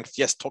 strong strength.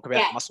 Yes, talk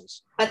about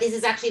muscles. But this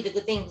is actually the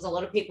good thing, because a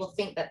lot of people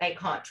think that they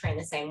can't train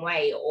the same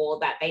way,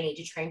 or that they need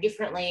to train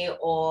differently,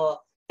 or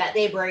that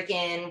they're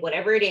broken,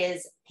 whatever it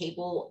is.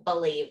 People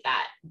believe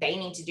that they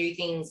need to do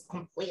things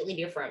completely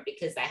different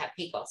because they have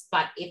PCOS.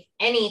 But if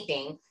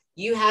anything,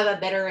 you have a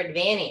better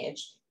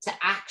advantage to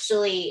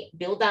actually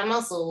build that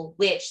muscle,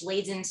 which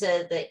leads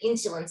into the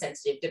insulin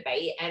sensitive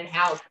debate and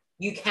how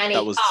you can eat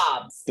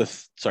carbs.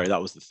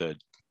 That was the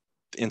third,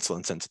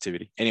 insulin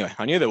sensitivity. Anyway,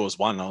 I knew there was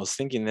one. I was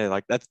thinking they're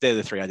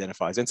the three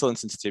identifiers: insulin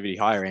sensitivity,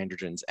 higher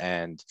androgens,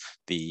 and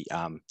the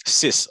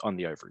cysts on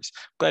the ovaries.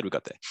 Glad we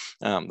got there.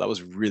 That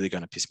was really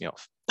going to piss me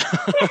off.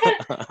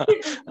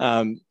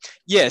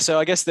 So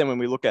I guess then when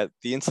we look at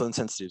the insulin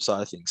sensitive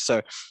side of things,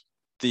 so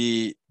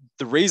the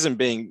reason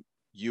being,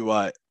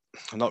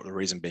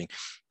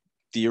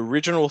 the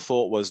original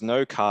thought was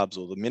no carbs,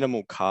 or the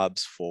minimal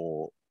carbs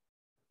for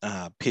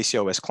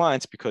PCOS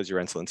clients, because you're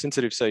insulin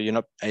sensitive, so you're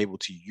not able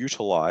to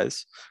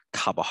utilize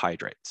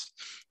carbohydrates.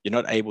 You're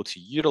not able to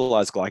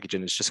utilize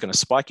glycogen. It's just going to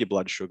spike your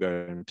blood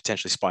sugar and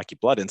potentially spike your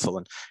blood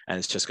insulin, and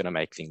it's just going to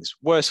make things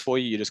worse for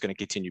you. You're just going to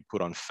continue to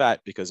put on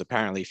fat, because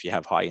apparently if you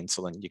have high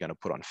insulin, you're going to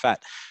put on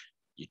fat.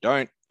 You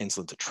don't.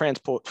 Insulin's a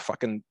transport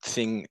fucking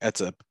thing.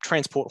 It's a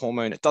transport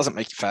hormone. It doesn't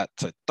make you fat.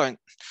 So I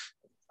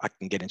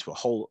can get into a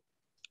whole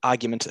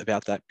argument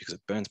about that, because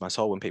it burns my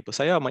soul when people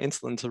say, oh, my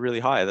insulin's really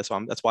high, that's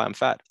why I'm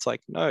fat. It's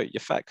like, no, you're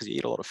fat because you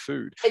eat a lot of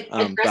food.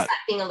 Address that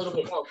thing a little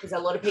bit more, because a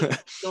lot of people are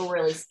still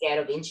really scared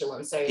of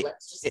insulin. So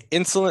let's just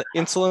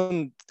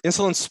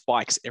insulin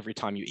spikes every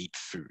time you eat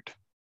food.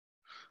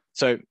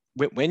 So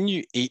when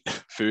you eat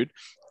food,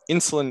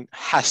 insulin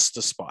has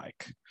to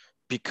spike,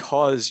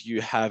 because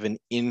you have an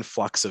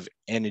influx of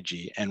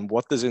energy. And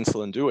what does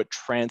insulin do? It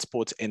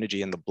transports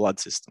energy in the blood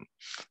system,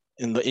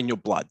 in your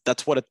blood.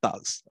 That's what it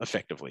does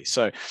effectively.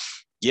 So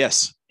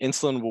yes,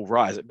 insulin will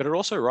rise, but it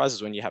also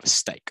rises when you have a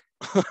steak.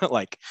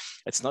 Like,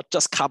 it's not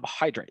just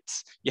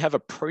carbohydrates. You have a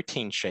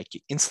protein shake,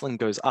 your insulin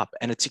goes up,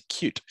 and it's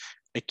acute.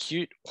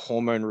 Acute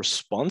hormone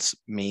response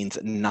means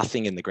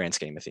nothing in the grand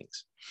scheme of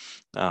things.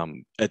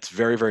 It's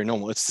very, very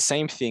normal. It's the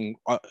same thing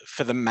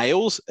for the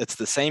males. It's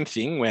the same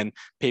thing when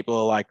people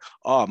are like,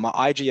 oh, my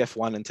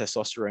IGF-1 and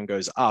testosterone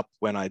goes up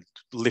when I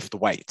lift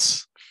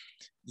weights.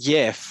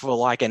 Yeah, for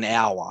like an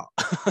hour,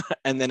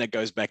 and then it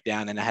goes back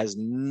down, and it has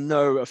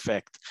no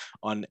effect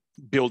on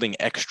building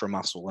extra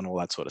muscle and all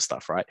that sort of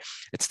stuff, right?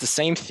 It's the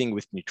same thing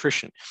with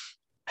nutrition.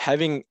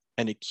 Having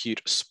an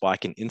acute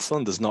spike in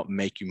insulin does not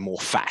make you more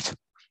fat.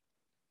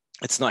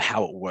 It's not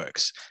how it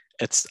works.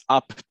 It's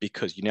up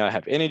because you now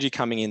have energy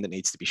coming in that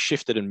needs to be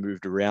shifted and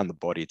moved around the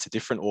body to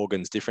different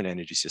organs, different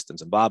energy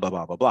systems, and blah, blah,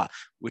 blah, blah, blah,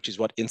 which is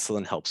what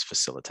insulin helps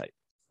facilitate.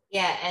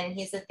 Yeah, and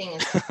here's the thing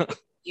is,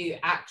 you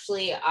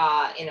actually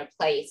are in a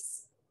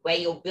place where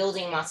you're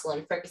building muscle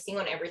and focusing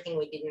on everything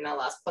we did in our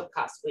last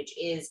podcast, which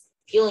is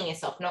fueling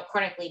yourself, not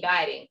chronically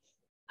dieting.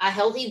 A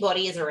healthy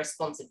body is a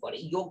responsive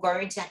body. You're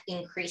going to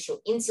increase your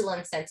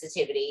insulin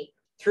sensitivity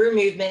through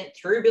movement,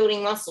 through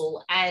building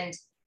muscle, and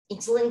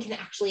insulin can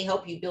actually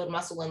help you build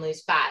muscle and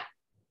lose fat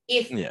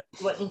if you're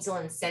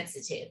insulin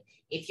sensitive.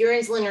 If you're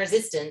insulin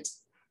resistant,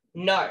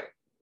 no.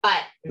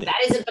 But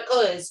that isn't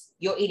because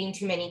you're eating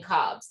too many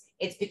carbs.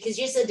 It's because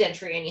you're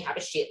sedentary and you have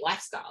a shit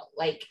lifestyle.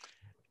 Like,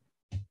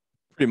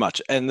 pretty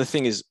much. And the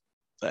thing is,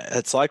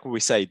 it's like we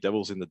say,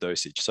 devil's in the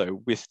dosage.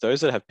 So with those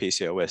that have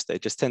PCOS, they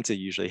just tend to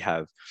usually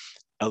have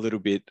a little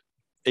bit,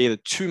 either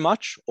too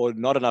much or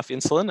not enough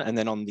insulin. And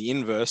then on the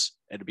inverse,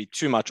 it'll be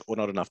too much or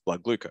not enough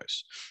blood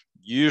glucose.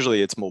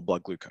 Usually it's more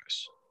blood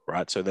glucose,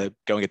 right? So they're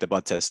going to get their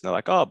blood test and they're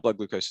like, oh, blood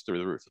glucose is through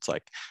the roof. It's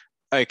like,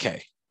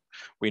 okay,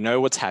 we know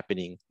what's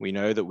happening. We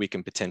know that we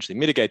can potentially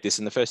mitigate this.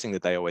 And the first thing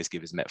that they always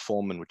give is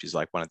metformin, which is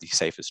like one of the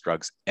safest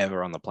drugs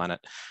ever on the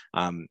planet.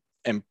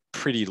 and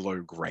pretty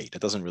low grade.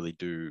 It doesn't really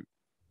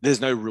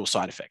there's no real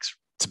side effects,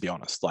 to be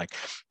honest. Like,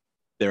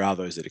 there are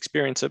those that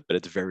experience it, but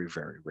it's very,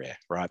 very rare,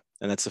 right?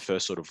 And that's the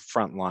first sort of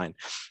front line.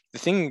 The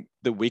thing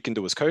that we can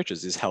do as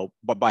coaches is help,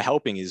 but by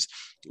helping is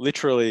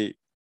literally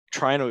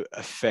trying to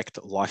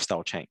affect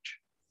lifestyle change.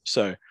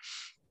 So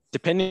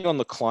depending on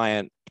the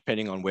client,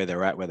 depending on where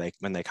they're at,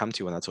 when they come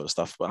to you and that sort of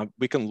stuff,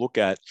 we can look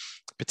at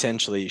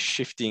potentially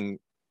shifting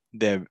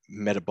their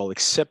metabolic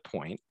set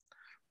point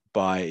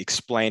by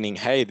explaining,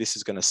 hey, this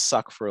is going to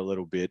suck for a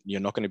little bit.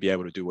 You're not going to be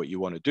able to do what you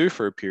want to do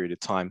for a period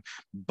of time,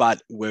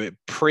 but we're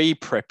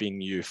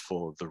pre-prepping you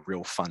for the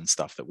real fun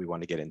stuff that we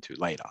want to get into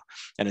later.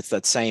 And it's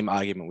that same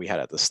argument we had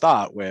at the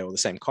start, or the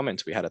same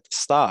comments we had at the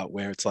start,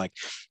 where it's like,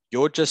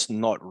 you're just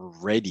not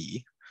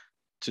ready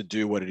to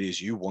do what it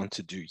is you want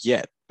to do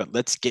yet, but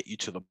let's get you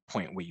to the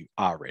point where you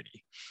are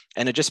ready.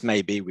 And it just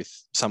may be with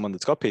someone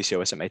that's got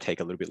PCOS, it may take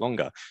a little bit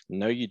longer.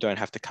 No, you don't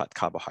have to cut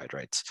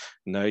carbohydrates.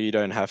 No, you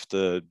don't have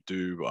to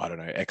do, I don't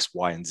know, X,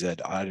 Y, and Z.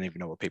 I don't even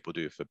know what people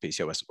do for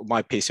PCOS.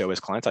 My PCOS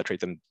clients, I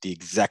treat them the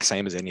exact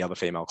same as any other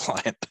female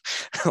client.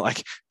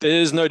 Like,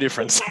 there's no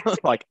difference.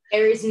 Like,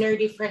 there is no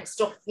difference.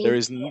 Stop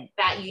thinking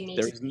that you need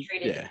to be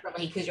treated yeah.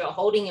 differently, because you're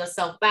holding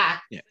yourself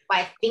back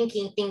by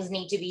thinking things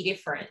need to be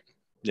different.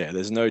 Yeah,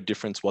 there's no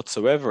difference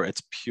whatsoever.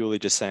 It's purely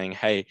just saying,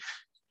 hey,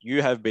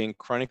 you have been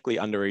chronically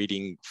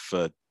undereating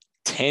for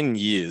 10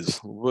 years.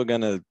 We're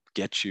going to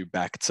get you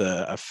back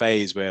to a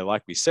phase where,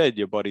 like we said,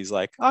 your body's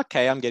like,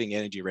 okay, I'm getting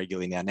energy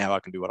regularly now. Now I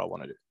can do what I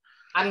want to do.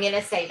 I'm going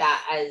to say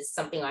that as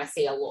something I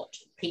see a lot.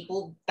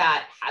 People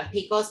that have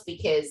PCOS,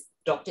 because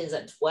doctors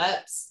are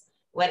twerps.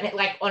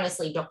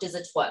 Honestly, doctors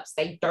are twerps.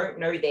 They don't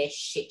know their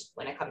shit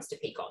when it comes to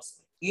PCOS.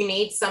 You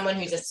need someone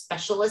who's a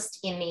specialist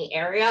in the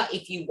area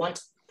if you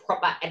want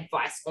proper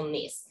advice on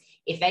this.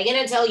 If they're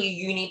going to tell you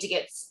you need to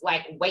get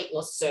like weight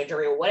loss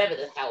surgery or whatever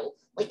the hell,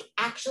 like,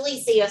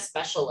 actually see a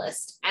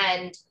specialist,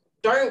 and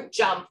don't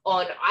jump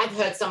on. I've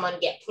heard someone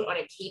get put on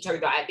a keto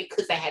diet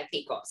because they had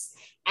PCOS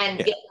and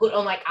get put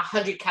on like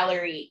 1,000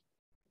 calorie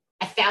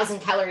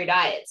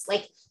diets.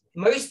 Like,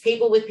 most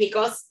people with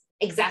PCOS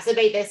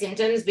exacerbate their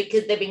symptoms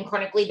because they've been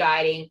chronically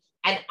dieting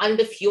and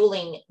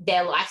underfueling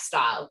their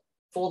lifestyle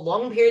for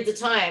long periods of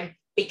time,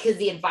 because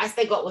the advice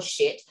they got was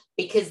shit,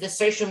 because the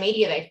social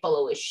media they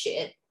follow is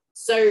shit.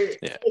 So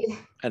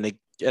and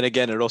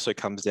again, it also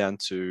comes down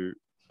to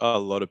a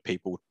lot of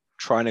people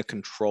trying to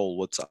control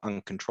what's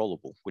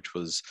uncontrollable, which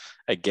was,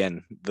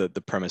 again, the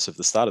premise of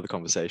the start of the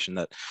conversation,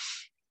 that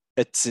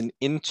it's an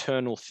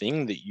internal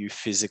thing that you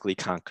physically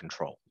can't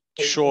control.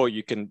 Sure,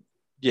 you can,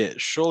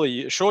 sure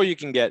you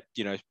can get,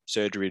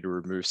 surgery to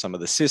remove some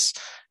of the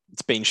cysts.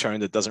 It's been shown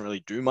that it doesn't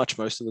really do much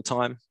most of the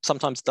time.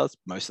 Sometimes it does,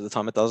 most of the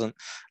time it doesn't.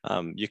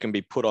 You can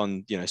be put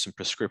on, some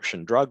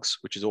prescription drugs,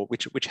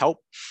 which help,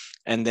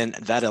 and then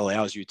that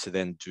allows you to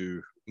then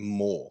do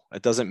more.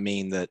 It doesn't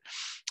mean that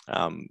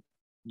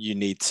you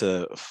need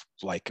to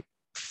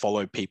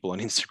follow people on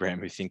Instagram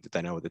who think that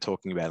they know what they're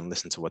talking about and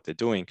listen to what they're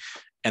doing,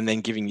 and then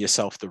giving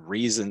yourself the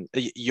reason.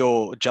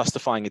 You're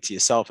justifying it to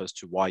yourself as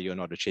to why you're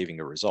not achieving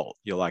a result.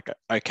 You're like,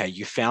 okay,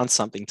 you found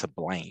something to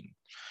blame.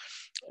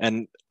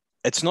 And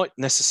it's not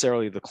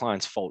necessarily the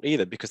client's fault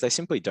either, because they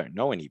simply don't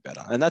know any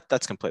better. And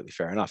that's completely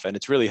fair enough. And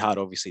it's really hard,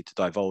 obviously, to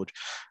divulge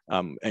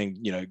and,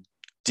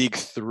 dig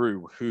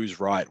through who's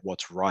right,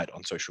 what's right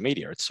on social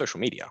media. It's social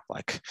media.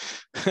 Like,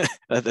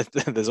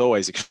 there's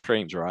always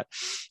extremes, right?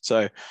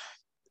 So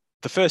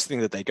the first thing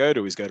that they go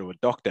to is go to a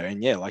doctor.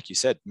 And yeah, like you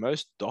said,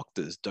 most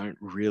doctors don't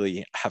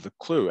really have a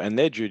clue. And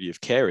their duty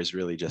of care is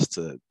really just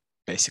to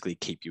basically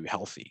keep you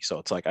healthy. So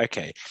it's like,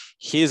 okay,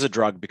 here's a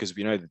drug because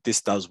we know that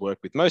this does work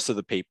with most of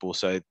the people,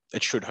 so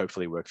it should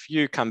hopefully work for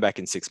you. Come back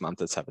in 6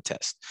 months, let's have a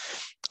test.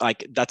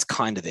 Like, that's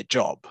kind of their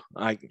job.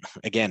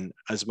 Again,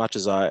 as much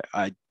as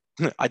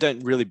I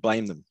don't really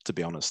blame them, to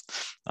be honest.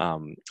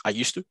 I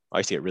used to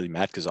get really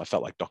mad because I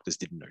felt like doctors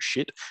didn't know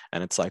shit.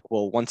 And it's like,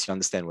 well, once you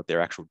understand what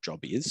their actual job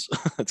is,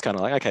 it's kind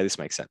of like, okay, this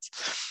makes sense.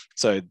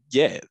 So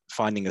yeah,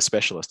 finding a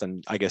specialist,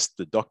 and I guess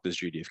the doctor's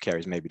duty of care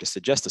is maybe to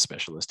suggest a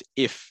specialist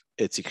if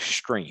it's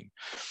extreme.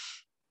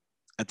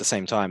 At the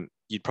same time,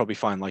 you'd probably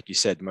find, like you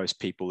said, most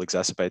people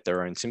exacerbate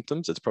their own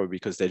symptoms. It's probably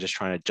because they're just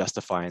trying to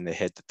justify in their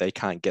head that they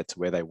can't get to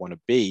where they want to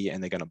be,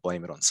 and they're going to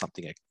blame it on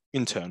something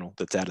internal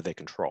that's out of their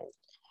control.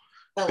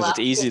 Because it's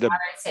easy to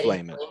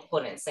blame it.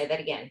 Important. Say that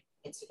again.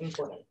 It's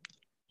important.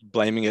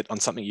 Blaming it on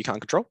something you can't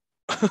control.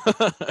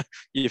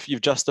 If you're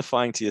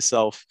justifying to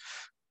yourself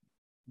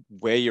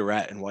where you're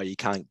at and why you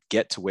can't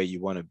get to where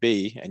you want to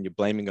be, and you're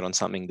blaming it on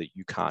something that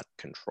you can't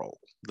control.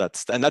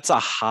 That's a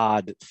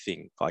hard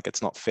thing. Like,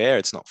 it's not fair.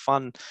 It's not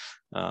fun.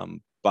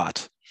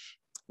 But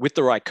with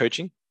the right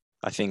coaching,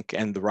 I think,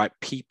 and the right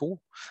people,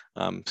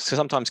 so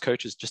sometimes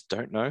coaches just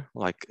don't know.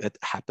 Like, it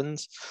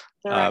happens.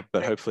 But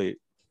hopefully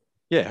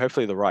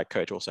the right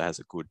coach also has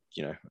a good,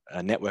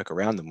 a network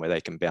around them where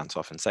they can bounce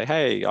off and say,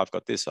 hey, I've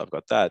got this, I've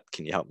got that.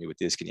 Can you help me with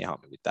this? Can you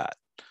help me with that?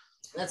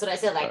 That's what I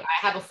said. Like,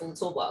 I have a full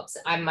toolbox.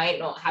 I might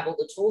not have all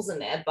the tools in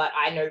there, but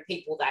I know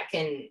people that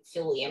can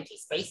fill the empty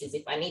spaces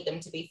if I need them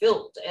to be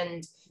filled.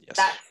 And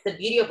that's the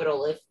beauty of it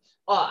all.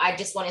 I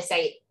just want to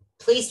say,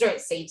 please don't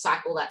seed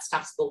cycle. That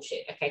stuff's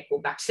bullshit. Okay, cool.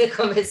 Back to the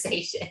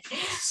conversation.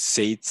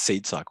 Seed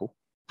cycle.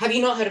 Have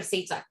you not heard of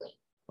seed cycling?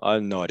 I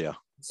have no idea.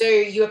 So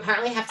you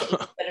apparently have to eat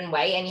a certain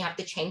way, and you have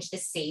to change the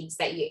seeds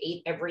that you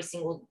eat every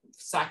single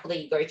cycle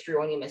that you go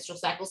through on your menstrual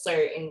cycle. So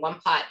in one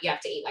part, you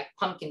have to eat like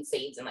pumpkin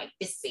seeds and like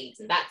this seeds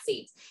and that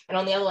seeds. And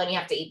on the other one, you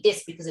have to eat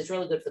this because it's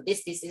really good for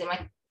this. I'm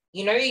like,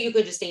 you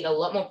could just eat a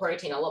lot more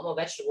protein, a lot more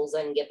vegetables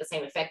and get the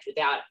same effect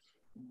without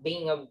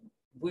being a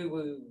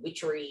woo-woo,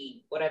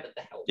 witchery, whatever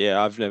the hell.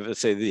 Yeah, I've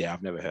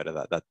never heard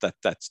of that.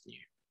 That's new.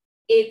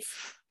 It's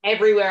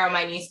everywhere on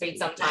my newsfeed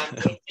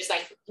sometimes. It's just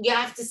like, you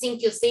have to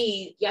sync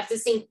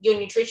your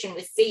nutrition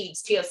with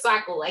seeds to your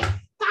cycle. Like,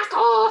 fuck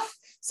off.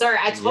 Sorry,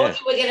 I told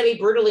you we're going to be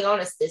brutally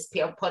honest this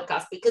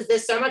podcast because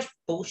there's so much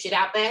bullshit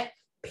out there.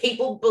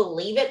 People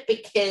believe it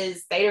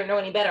because they don't know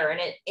any better,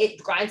 and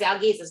it grinds our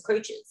gears as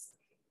creatures.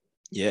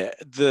 Yeah,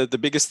 the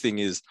biggest thing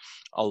is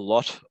a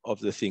lot of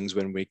the things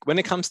when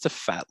it comes to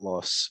fat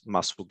loss,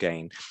 muscle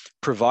gain,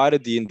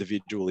 provided the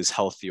individual is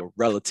healthy or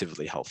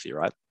relatively healthy,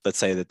 right? Let's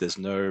say that there's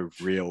no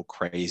real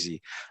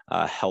crazy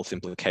health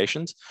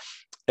implications.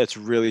 It's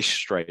really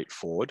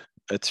straightforward.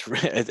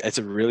 It's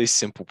a really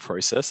simple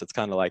process. It's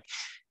kind of like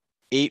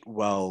eat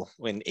well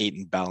when eat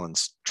in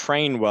balance,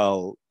 train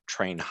well,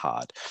 train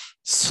hard,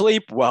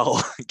 sleep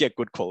well, get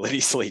good quality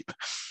sleep.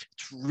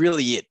 It's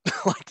really it.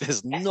 Like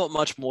there's not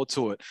much more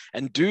to it.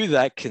 And do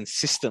that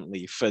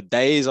consistently for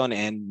days on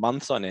end,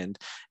 months on end,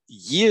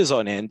 years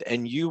on end,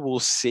 and you will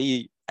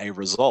see a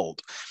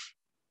result.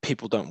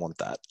 People don't want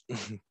that.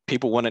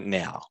 People want it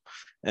now.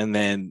 And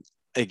then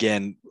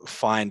again,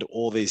 find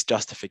all these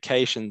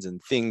justifications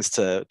and things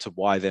to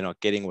why they're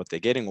not getting what they're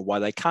getting or why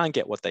they can't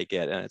get what they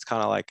get. And it's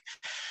kind of like,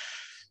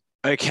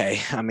 okay,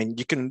 I mean,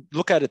 you can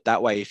look at it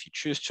that way if you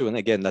choose to. And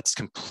again, that's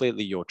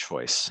completely your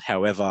choice.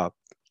 However,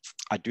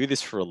 I do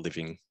this for a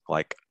living.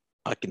 Like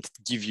I can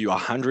give you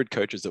 100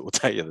 coaches that will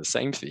tell you the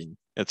same thing.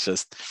 It's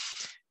just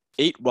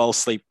eat well,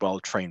 sleep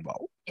well, train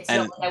well. It's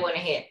not what I want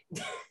to hear.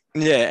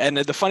 Yeah. And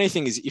the funny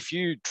thing is if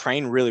you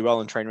train really well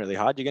and train really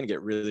hard, you're going to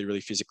get really, really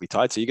physically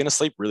tired. So you're going to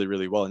sleep really,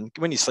 really well. And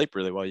when you sleep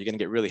really well, you're going to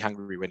get really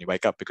hungry when you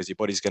wake up because your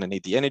body's going to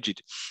need the energy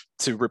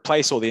to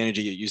replace all the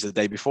energy you used the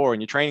day before in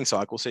your training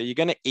cycle. So you're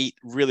going to eat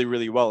really,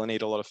 really well and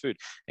eat a lot of food.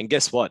 And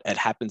guess what? It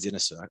happens in a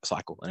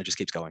cycle and it just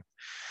keeps going.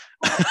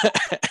 I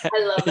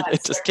love that.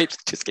 It just keeps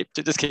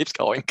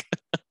going.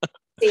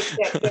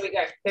 There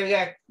we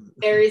go.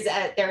 There is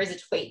a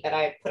tweet that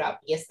I put up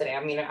yesterday.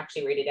 I'm going to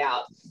actually read it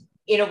out.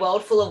 In a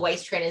world full of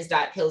waist trainers,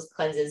 diet pills,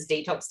 cleansers,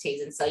 detox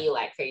teas, and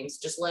cellulite creams,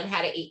 just learn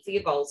how to eat for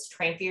your goals,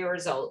 train for your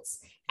results,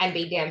 and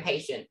be damn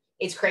patient.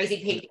 It's crazy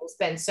people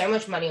spend so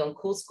much money on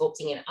cool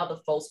sculpting and other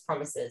false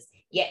promises,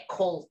 yet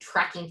call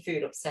tracking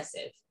food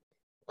obsessive.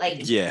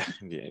 Like, yeah,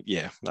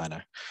 I know.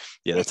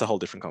 Yeah, that's a whole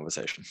different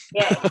conversation.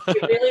 Yeah,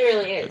 it really,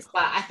 really is.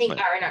 But I think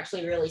Aaron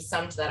actually really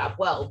summed that up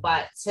well.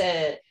 But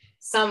to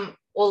sum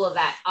all of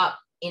that up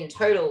in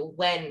total,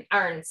 when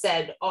Aaron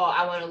said, oh,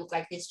 I want to look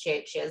like this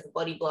chick, she has the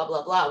body, blah,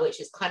 blah, blah,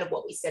 which is kind of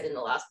what we said in the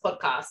last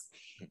podcast,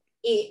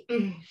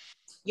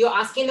 you're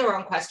asking the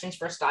wrong questions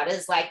for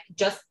starters. Like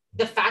just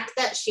the fact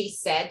that she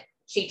said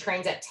she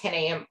trains at 10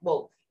 a.m.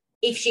 Well,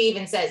 if she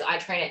even says I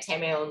train at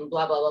 10 a.m.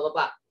 blah, blah, blah, blah,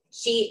 blah,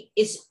 she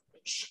is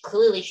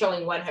clearly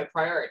showing one, her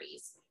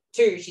priorities.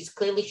 2, she's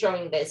clearly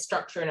showing there's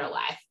structure in her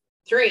life.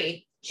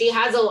 3, she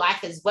has a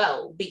life as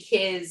well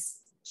because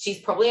she's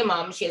probably a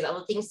mom. She has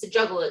other things to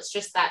juggle. It's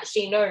just that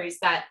she knows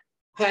that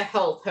her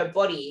health, her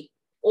body,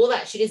 all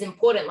that shit is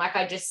important. Like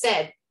I just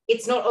said,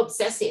 it's not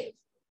obsessive.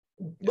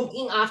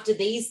 Looking after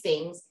these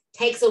things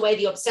takes away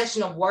the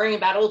obsession of worrying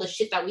about all the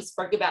shit that we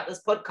spoke about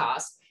this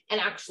podcast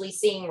and actually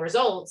seeing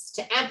results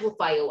to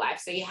amplify your life.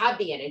 So you have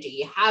the energy,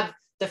 you have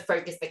the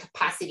focus, the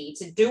capacity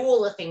to do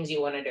all the things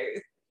you want to do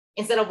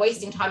instead of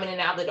wasting time in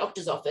and out of the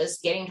doctor's office,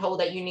 getting told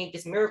that you need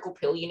this miracle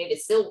pill, you need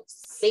a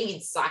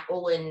seed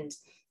cycle and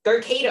go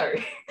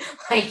keto.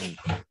 Like,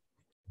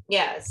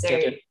 yeah. So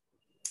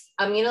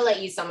I'm going to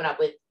let you sum it up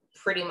with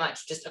pretty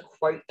much just a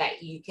quote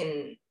that you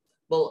can,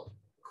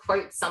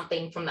 quote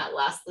something from that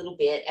last little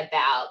bit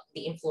about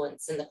the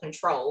influence and the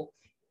control,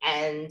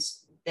 and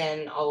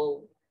then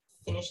I'll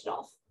finish it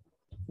off.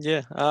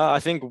 Yeah, I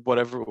think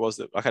whatever it was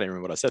that I can't even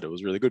remember what I said. It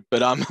was really good,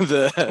 but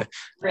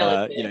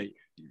really you know,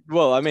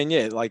 well, I mean,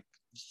 yeah, like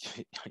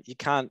you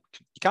can't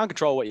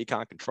control what you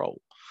can't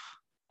control.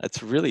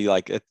 It's really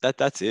like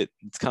that's it.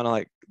 It's kind of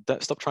like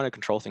stop trying to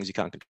control things you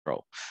can't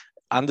control.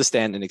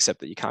 Understand and accept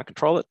that you can't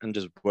control it, and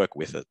just work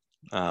with it.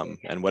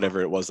 And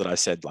whatever it was that I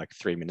said like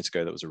 3 minutes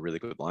ago, that was a really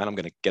good line. I'm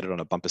going to get it on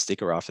a bumper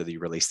sticker after you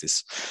release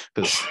this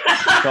because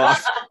I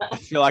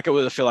feel like it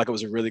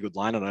was a really good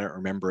line, and I don't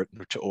remember it,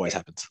 which always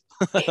happens.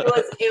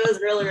 it was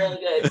really, really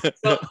good.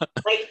 So,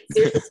 like,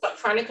 seriously, stop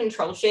trying to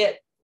control shit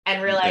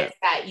and realize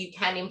that you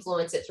can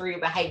influence it through your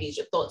behaviors,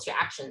 your thoughts, your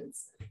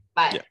actions,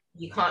 but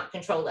you can't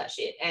control that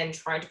shit. And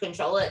trying to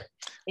control it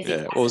is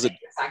what was it?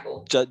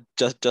 Cycle.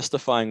 Just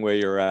justifying where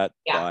you're at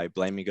by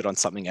blaming it on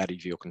something out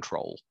of your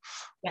control.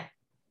 Yeah.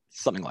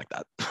 Something like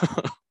that.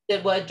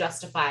 The word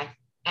justify.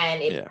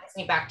 And it brings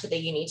me back to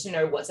you need to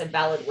know what's a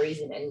valid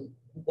reason. And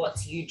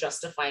what's you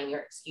justifying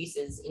your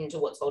excuses into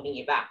what's holding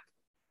you back.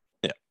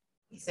 Yeah.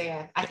 So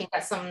yeah, I think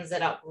that sums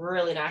it up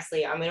really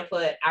nicely. I'm going to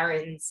put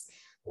Aaron's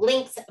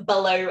links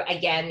below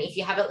again. If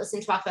you haven't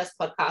listened to our first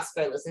podcast,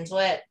 go listen to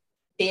it.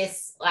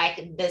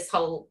 This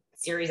whole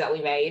series that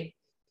we made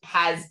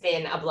has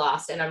been a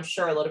blast, and I'm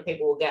sure a lot of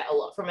people will get a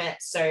lot from it.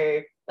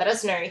 So let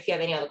us know if you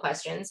have any other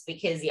questions,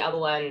 because the other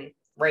one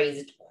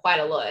raised quite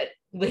a lot,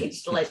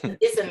 which led to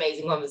this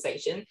amazing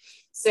conversation.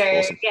 So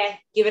Awesome. yeah,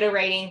 give it a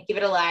rating, give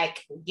it a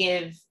like,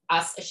 give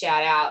us a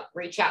shout out,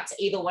 reach out to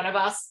either one of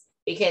us,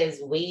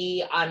 because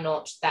we are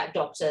not that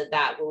doctor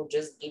that will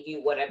just give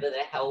you whatever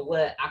the hell.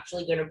 We're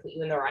actually going to put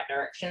you in the right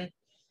direction.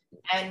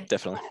 And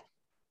Definitely.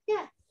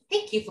 yeah,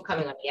 thank you for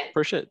coming on again.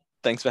 Appreciate it.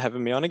 Thanks for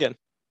having me on again.